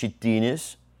ettiğiniz,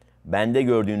 işittiğiniz, bende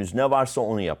gördüğünüz ne varsa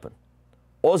onu yapın.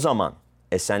 O zaman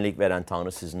esenlik veren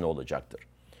Tanrı sizinle olacaktır.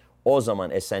 O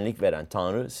zaman esenlik veren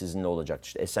Tanrı sizinle olacaktır.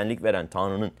 İşte esenlik veren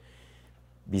Tanrı'nın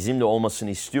bizimle olmasını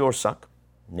istiyorsak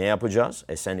ne yapacağız?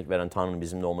 Esenlik veren Tanrı'nın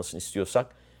bizimle olmasını istiyorsak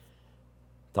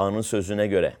Tanrı'nın sözüne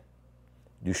göre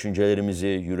düşüncelerimizi,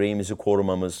 yüreğimizi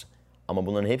korumamız, ama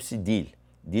bunların hepsi dil.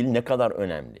 Dil ne kadar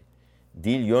önemli.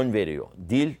 Dil yön veriyor.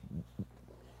 Dil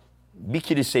bir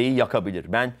kiliseyi yakabilir.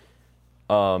 Ben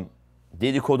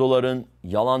dedikoduların,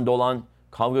 yalan dolan,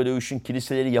 kavga dövüşün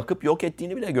kiliseleri yakıp yok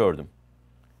ettiğini bile gördüm.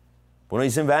 Buna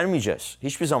izin vermeyeceğiz.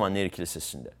 Hiçbir zaman Nehir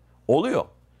Kilisesi'nde. Oluyor.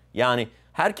 Yani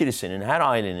her kilisenin, her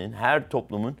ailenin, her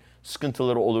toplumun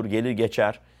sıkıntıları olur, gelir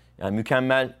geçer. Yani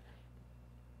mükemmel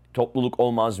topluluk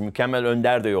olmaz, mükemmel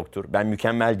önder de yoktur. Ben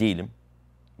mükemmel değilim.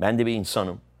 Ben de bir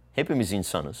insanım. Hepimiz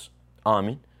insanız.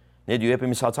 Amin. Ne diyor?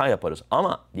 Hepimiz hata yaparız.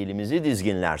 Ama dilimizi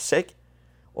dizginlersek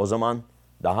o zaman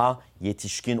daha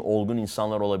yetişkin, olgun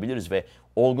insanlar olabiliriz ve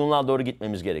olgunluğa doğru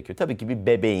gitmemiz gerekiyor. Tabii ki bir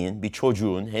bebeğin, bir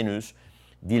çocuğun henüz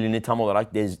dilini tam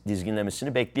olarak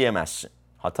dizginlemesini bekleyemezsin.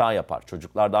 Hata yapar.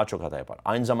 Çocuklar daha çok hata yapar.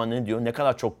 Aynı zamanda ne diyor? Ne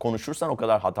kadar çok konuşursan o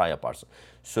kadar hata yaparsın.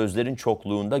 Sözlerin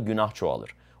çokluğunda günah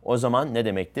çoğalır. O zaman ne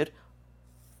demektir?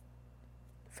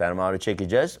 Fermuarı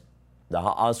çekeceğiz.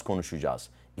 Daha az konuşacağız.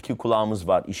 2 kulağımız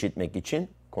var işitmek için,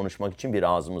 konuşmak için bir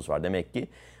ağzımız var. Demek ki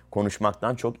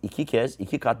konuşmaktan çok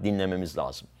 2 kat dinlememiz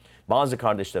lazım. Bazı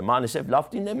kardeşler maalesef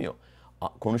laf dinlemiyor.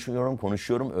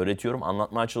 Konuşuyorum, öğretiyorum,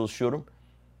 anlatmaya çalışıyorum.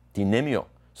 Dinlemiyor.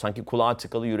 Sanki kulağı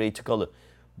tıkalı, yüreği tıkalı.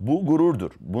 Bu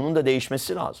gururdur. Bunun da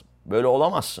değişmesi lazım. Böyle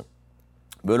olamazsın.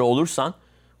 Böyle olursan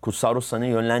kutsal ruh seni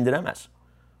yönlendiremez.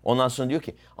 Ondan sonra diyor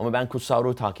ki ama ben kutsal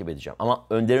ruhu takip edeceğim. Ama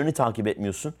önderini takip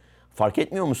etmiyorsun. Fark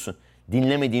etmiyor musun?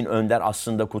 Dinlemediğin önder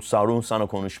aslında kutsal ruhun sana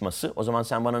konuşması. O zaman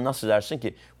sen bana nasıl dersin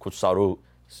ki kutsal ruh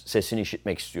sesini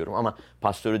işitmek istiyorum ama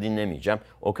pastörü dinlemeyeceğim.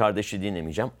 O kardeşi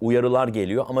dinlemeyeceğim. Uyarılar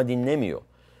geliyor ama dinlemiyor.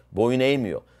 Boyun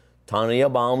eğmiyor.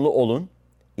 Tanrı'ya bağımlı olun.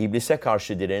 İblise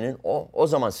karşı direnin o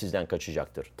zaman sizden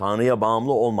kaçacaktır. Tanrı'ya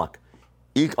bağımlı olmak.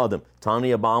 İlk adım.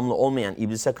 Tanrı'ya bağımlı olmayan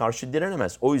iblise karşı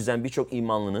direnemez. O yüzden birçok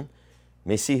imanlının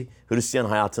Mesih Hristiyan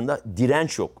hayatında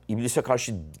direnç yok. İblise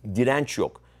karşı direnç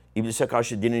yok. İblise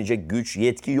karşı direnecek güç,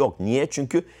 yetki yok. Niye?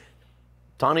 Çünkü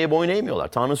Tanrı'ya boyun eğmiyorlar.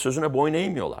 Tanrı'nın sözüne boyun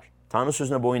eğmiyorlar. Tanrı'nın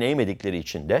sözüne boyun eğmedikleri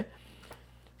için de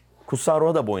kutsal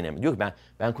ruha da boyun eğmiyor. Diyor ki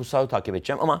ben kutsal ruhu takip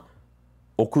edeceğim ama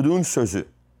okuduğun sözü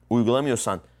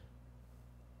uygulamıyorsan,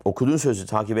 okuduğun sözü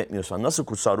takip etmiyorsan nasıl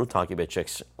kutsal ruhu takip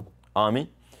edeceksin? Amin.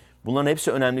 Bunların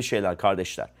hepsi önemli şeyler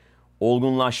kardeşler.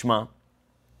 Olgunlaşma,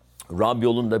 Rab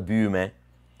yolunda büyüme,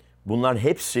 bunlar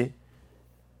hepsi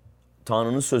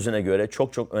Tanrı'nın sözüne göre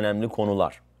çok çok önemli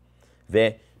konular.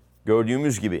 Ve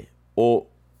gördüğümüz gibi o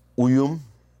uyum,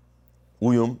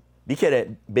 bir kere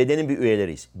bedenin bir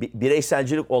üyeleriyiz.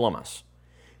 Bireyselcilik olamaz.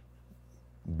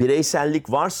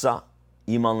 Bireysellik varsa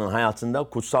imanlının hayatında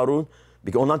kutsal ruhun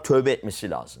ondan tövbe etmesi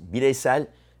lazım. Bireysel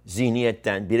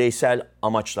zihniyetten, bireysel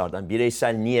amaçlardan,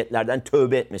 bireysel niyetlerden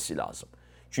tövbe etmesi lazım.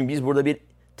 Çünkü biz burada bir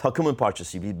takımın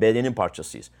parçasıyız, bir bedenin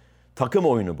parçasıyız. Takım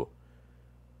oyunu bu.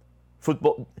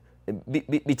 Futbol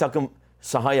bir takım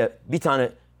sahaya bir tane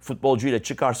futbolcuyla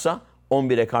çıkarsa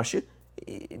 11'e karşı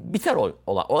biter olay.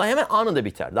 Olay hemen anında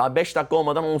biter. Daha 5 dakika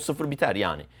olmadan 10-0 biter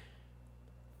yani.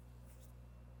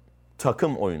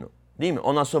 Takım oyunu. Değil mi?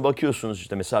 Ondan sonra bakıyorsunuz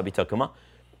işte mesela bir takıma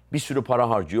bir sürü para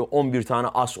harcıyor. 11 tane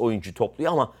as oyuncu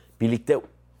topluyor ama birlikte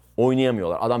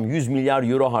oynayamıyorlar. Adam 100 milyar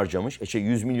euro harcamış.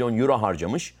 100 milyon euro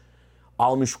harcamış.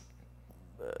 Almış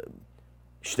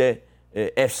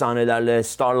efsanelerle,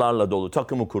 starlarla dolu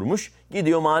takımı kurmuş.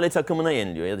 Gidiyor mahalle takımına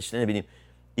yeniliyor. Ya da işte ne bileyim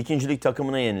 2. lig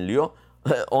takımına yeniliyor.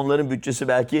 Onların bütçesi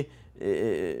belki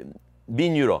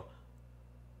 1000 euro.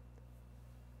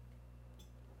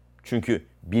 Çünkü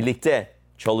birlikte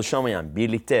çalışamayan,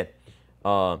 birlikte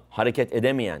hareket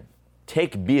edemeyen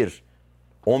tek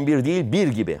 11 değil 1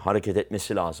 gibi hareket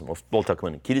etmesi lazım o futbol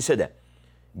takımının. Kilisede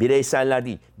bireyseller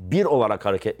değil, bir olarak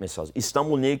hareket etmesi lazım.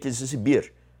 İstanbul Nehir Kilisesi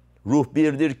 1. Ruh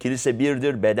 1'dir, kilise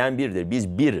 1'dir, beden 1'dir.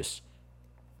 Biz biriz.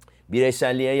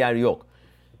 Bireyselliğe yer yok.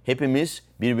 Hepimiz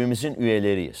birbirimizin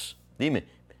üyeleriyiz. Değil mi?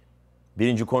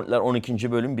 1. Korintiler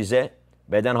 12. bölüm bize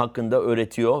beden hakkında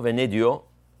öğretiyor ve ne diyor?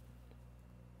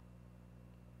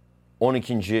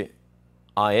 12.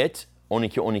 ayet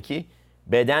 12.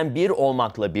 Beden bir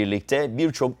olmakla birlikte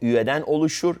birçok üyeden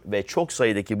oluşur ve çok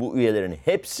sayıdaki bu üyelerin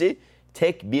hepsi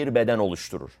tek bir beden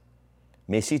oluşturur.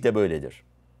 Mesih de böyledir.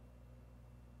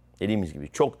 Dediğimiz gibi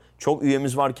çok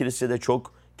üyemiz var kilisede,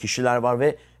 çok kişiler var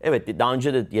ve evet daha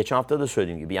önce de geçen hafta da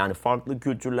söylediğim gibi yani farklı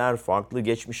kültürler, farklı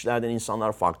geçmişlerden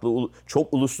insanlar,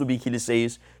 çok uluslu bir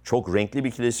kiliseyiz, çok renkli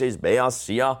bir kiliseyiz, beyaz,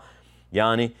 siyah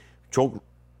yani çok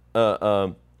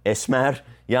esmer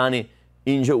yani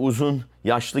ince uzun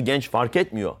yaşlı, genç fark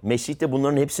etmiyor. Mesih'te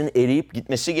bunların hepsinin eriyip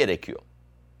gitmesi gerekiyor.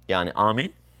 Yani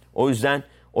amin. O yüzden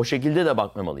o şekilde de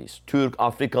bakmamalıyız. Türk,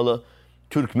 Afrikalı,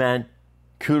 Türkmen,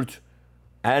 Kürt,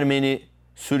 Ermeni,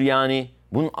 Süryani,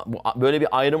 böyle bir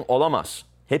ayrım olamaz.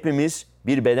 Hepimiz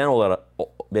bir beden olarak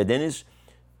bedeniz.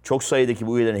 Çok sayıdaki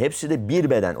bu üyelerin hepsi de bir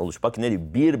beden oluş. Bakın ne diyor?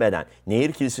 Bir beden.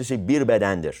 Nehir kilisesi bir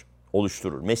bedendir.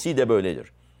 Oluşturur. Mesih de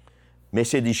böyledir.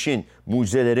 Mesedişin,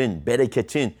 mucizelerin,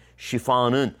 bereketin,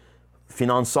 şifanın,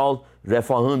 finansal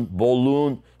refahın,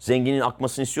 bolluğun, zenginliğin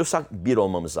akmasını istiyorsak bir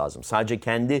olmamız lazım. Sadece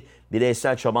kendi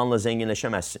bireysel çabanla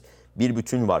zenginleşemezsin. Bir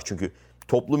bütün var çünkü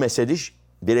toplu mesediş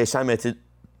bireysel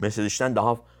mesedişten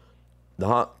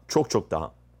daha çok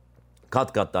daha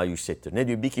kat daha yüksektir. Ne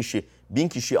diyor? Bir kişi 1000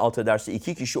 kişiyi alt ederse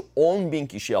 2 kişi 10.000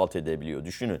 kişiyi alt edebiliyor.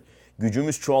 Düşünün.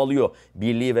 Gücümüz çoğalıyor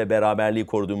birliği ve beraberliği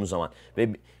koruduğumuz zaman. Ve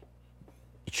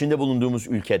içinde bulunduğumuz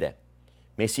ülkede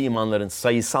Mesih imanların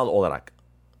sayısal olarak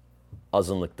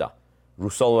azınlıkta,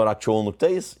 ruhsal olarak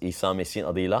çoğunluktayız İsa Mesih'in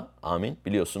adıyla. Amin.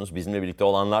 Biliyorsunuz bizimle birlikte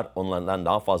olanlar onlardan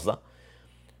daha fazla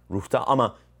ruhta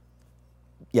ama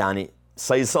yani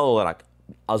sayısal olarak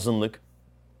azınlık,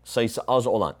 sayısı az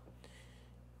olan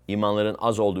imanların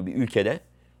az olduğu bir ülkede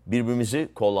birbirimizi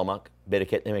kollamak,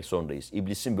 bereketlemek zorundayız.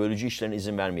 İblisin bölücü işlerine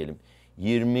izin vermeyelim.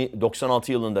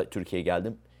 96 yılında Türkiye'ye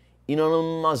geldim.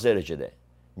 İnanılmaz derecede.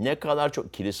 Ne kadar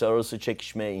çok kilise arası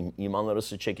çekişme, imanlar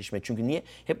arası çekişme. Çünkü niye?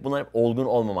 Hep bunlar olgun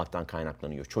olmamaktan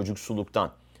kaynaklanıyor.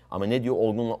 Çocuksuluktan. Ama ne diyor?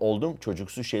 Olgun oldum,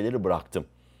 çocuksu şeyleri bıraktım.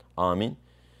 Amin.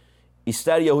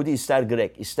 İster Yahudi, ister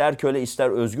Grek, ister köle, ister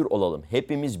özgür olalım.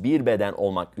 Hepimiz bir beden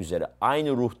olmak üzere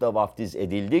aynı ruhta vaftiz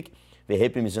edildik ve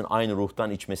hepimizin aynı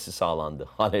ruhtan içmesi sağlandı.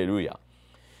 Haleluya.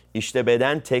 İşte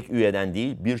beden tek üyeden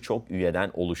değil, birçok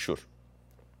üyeden oluşur.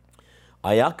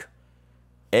 Ayak,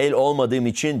 el olmadığım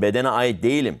için bedene ait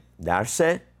değilim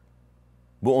derse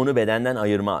bu onu bedenden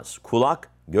ayırmaz.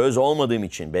 Kulak, göz olmadığım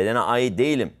için bedene ait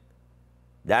değilim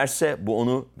derse bu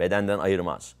onu bedenden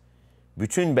ayırmaz.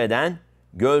 Bütün beden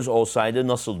göz olsaydı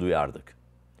nasıl duyardık?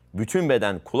 Bütün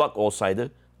beden kulak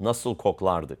olsaydı nasıl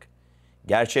koklardık?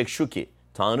 Gerçek şu ki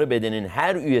Tanrı bedenin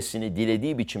her üyesini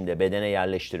dilediği biçimde bedene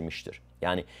yerleştirmiştir.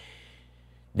 Yani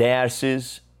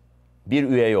değersiz bir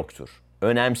üye yoktur.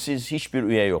 Önemsiz hiçbir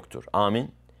üye yoktur.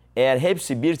 Amin. Eğer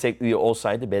hepsi bir tek üye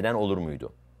olsaydı beden olur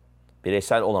muydu?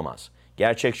 Bireysel olamaz.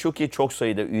 Gerçek şu ki çok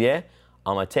sayıda üye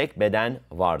ama tek beden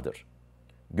vardır.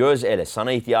 Göz ele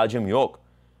sana ihtiyacım yok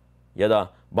ya da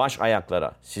baş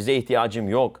ayaklara size ihtiyacım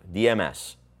yok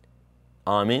diyemez.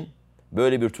 Amin.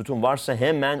 Böyle bir tutum varsa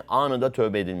hemen anında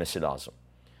tövbe edilmesi lazım.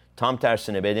 Tam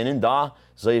tersine bedenin daha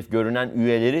zayıf görünen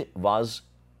üyeleri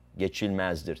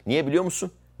vazgeçilmezdir. Niye biliyor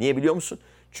musun? Niye biliyor musun?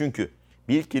 Çünkü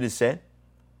bir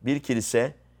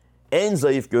kilise en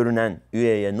zayıf görünen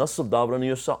üyeye nasıl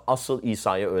davranıyorsa asıl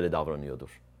İsa'ya öyle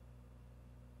davranıyordur.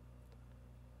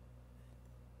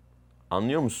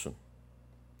 Anlıyor musun?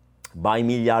 Bay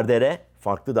milyardere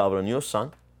farklı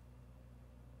davranıyorsan,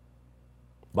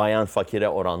 bayan fakire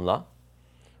oranla,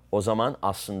 o zaman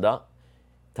aslında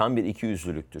tam bir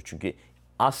ikiyüzlülüktür. Çünkü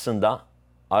aslında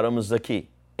aramızdaki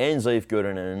en zayıf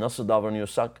görünene nasıl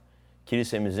davranıyorsak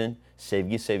kilisemizin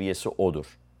sevgi seviyesi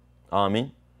odur.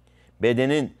 Amin.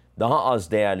 Bedenin daha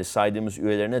az değerli saydığımız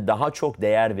üyelerine daha çok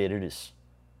değer veririz.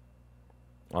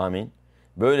 Amin.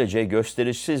 Böylece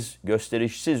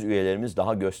gösterişsiz üyelerimiz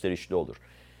daha gösterişli olur.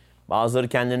 Bazıları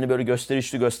kendilerini böyle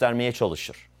gösterişli göstermeye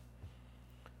çalışır.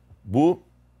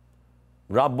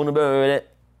 Rab bunu böyle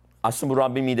aslında bu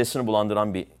Rabbin midesini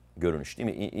bulandıran bir görünüş değil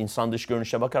mi? İnsan dış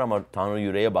görünüşe bakar ama Tanrı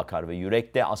yüreğe bakar ve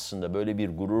yürekte aslında böyle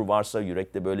bir gurur varsa,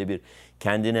 yürekte böyle bir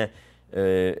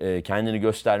kendini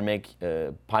göstermek,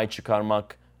 pay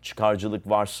çıkarmak, çıkarcılık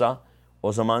varsa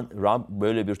o zaman Rab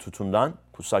böyle bir tutumdan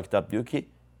kutsal kitap diyor ki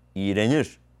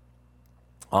iğrenir.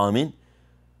 Amin.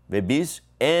 Ve biz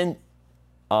en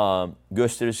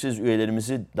gösterişsiz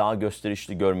üyelerimizi daha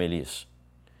gösterişli görmeliyiz.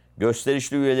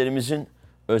 Gösterişli üyelerimizin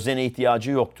özene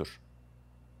ihtiyacı yoktur.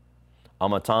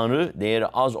 Ama Tanrı değeri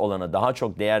az olana daha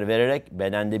çok değer vererek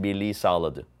bedende birliği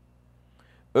sağladı.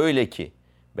 Öyle ki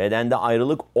bedende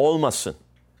ayrılık olmasın.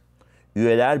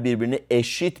 Üyeler birbirini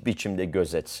eşit biçimde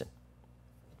gözetsin.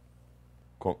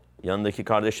 Yanındaki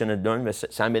kardeşine dön ve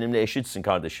sen benimle eşitsin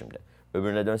kardeşim de.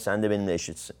 Öbürüne dön sen de benimle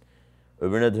eşitsin.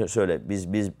 Öbürüne de söyle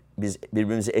biz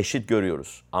birbirimizi eşit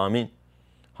görüyoruz. Amin.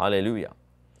 Haleluya.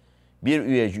 Bir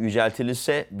üye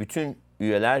yüceltilirse bütün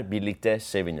üyeler birlikte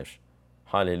sevinir.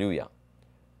 Haleluya.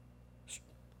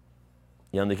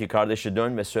 Yanındaki kardeşe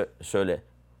dön ve söyle.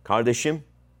 Kardeşim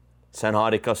sen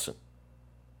harikasın.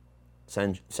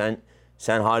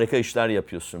 Sen harika işler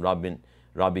yapıyorsun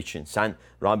Rab için. Sen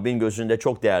Rabbin gözünde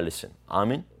çok değerlisin.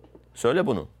 Amin. Söyle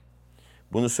bunu.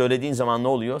 Bunu söylediğin zaman ne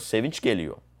oluyor? Sevinç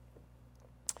geliyor.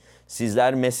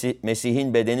 Sizler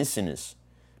Mesih'in bedenisiniz.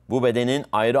 Bu bedenin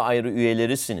ayrı ayrı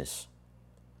üyelerisiniz.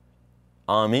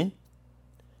 Amin.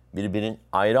 Birbirinin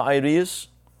ayrı ayrıyız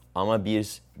ama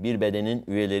bir bedenin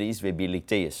üyeleriyiz ve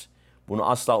birlikteyiz. Bunu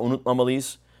asla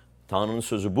unutmamalıyız. Tanrı'nın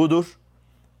sözü budur.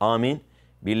 Amin.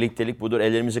 Birliktelik budur.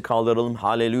 Ellerimizi kaldıralım.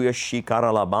 Haleluya.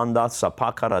 Şikarala banda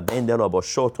sapakara dendela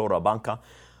boşotora banka.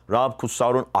 Rab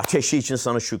kutsarın ateşi için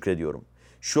sana şükrediyorum.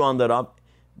 Şu anda Rab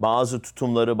bazı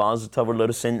tutumları, bazı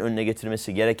tavırları senin önüne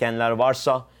getirmesi gerekenler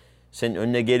varsa senin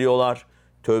önüne geliyorlar.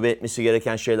 Tövbe etmesi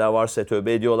gereken şeyler varsa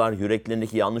tövbe ediyorlar.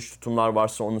 Yüreklerindeki yanlış tutumlar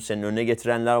varsa onu senin önüne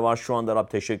getirenler var. Şu anda Rab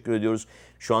teşekkür ediyoruz.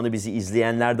 Şu anda bizi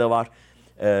izleyenler de var.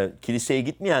 Kiliseye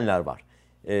gitmeyenler var.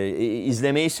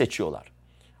 İzlemeyi seçiyorlar.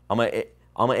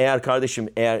 Ama eğer kardeşim,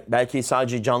 eğer belki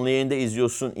sadece canlı yayında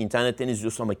izliyorsun, internetten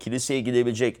izliyorsun ama kiliseye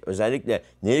gidebilecek, özellikle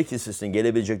Nehir Kilisesi'ne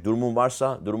gelebilecek durumun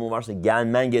varsa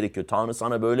gelmen gerekiyor. Tanrı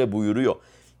sana böyle buyuruyor.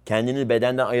 Kendini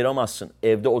bedenden ayıramazsın.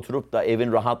 Evde oturup da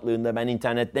evin rahatlığında ben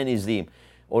internetten izleyeyim.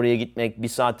 Oraya gitmek bir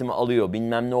saatimi alıyor,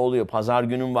 bilmem ne oluyor, pazar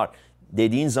günüm var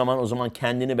dediğin zaman o zaman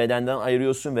kendini bedenden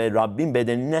ayırıyorsun ve Rabbin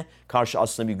bedenine karşı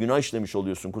aslında bir günah işlemiş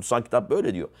oluyorsun. Kutsal kitap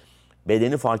böyle diyor.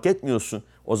 Bedeni fark etmiyorsun.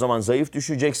 O zaman zayıf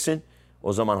düşeceksin.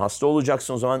 O zaman hasta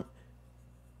olacaksın. O zaman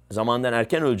zamandan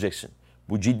erken öleceksin.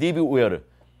 Bu ciddi bir uyarı.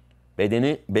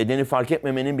 Bedeni fark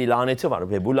etmemenin bir laneti var.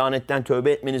 Ve bu lanetten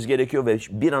tövbe etmeniz gerekiyor. Ve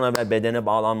bir an evvel bedene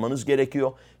bağlanmanız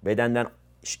gerekiyor.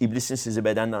 İblisin sizi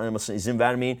bedenden ayırmasına izin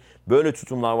vermeyin. Böyle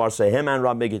tutumlar varsa hemen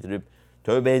Rabbe getirip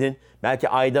tövbe edin. Belki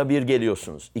ayda bir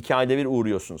geliyorsunuz. 2 ayda bir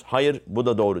uğruyorsunuz. Hayır, bu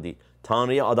da doğru değil.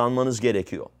 Tanrı'ya adanmanız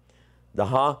gerekiyor.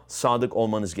 Daha sadık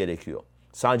olmanız gerekiyor.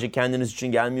 Sadece kendiniz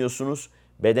için gelmiyorsunuz.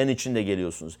 Beden için de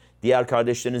geliyorsunuz. Diğer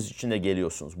kardeşleriniz için de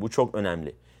geliyorsunuz. Bu çok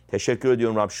önemli. Teşekkür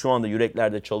ediyorum Rab. Şu anda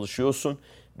yüreklerde çalışıyorsun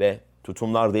ve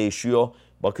tutumlar değişiyor.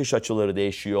 Bakış açıları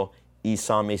değişiyor.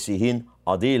 İsa Mesih'in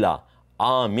adıyla.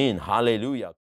 Amin. Haleluya.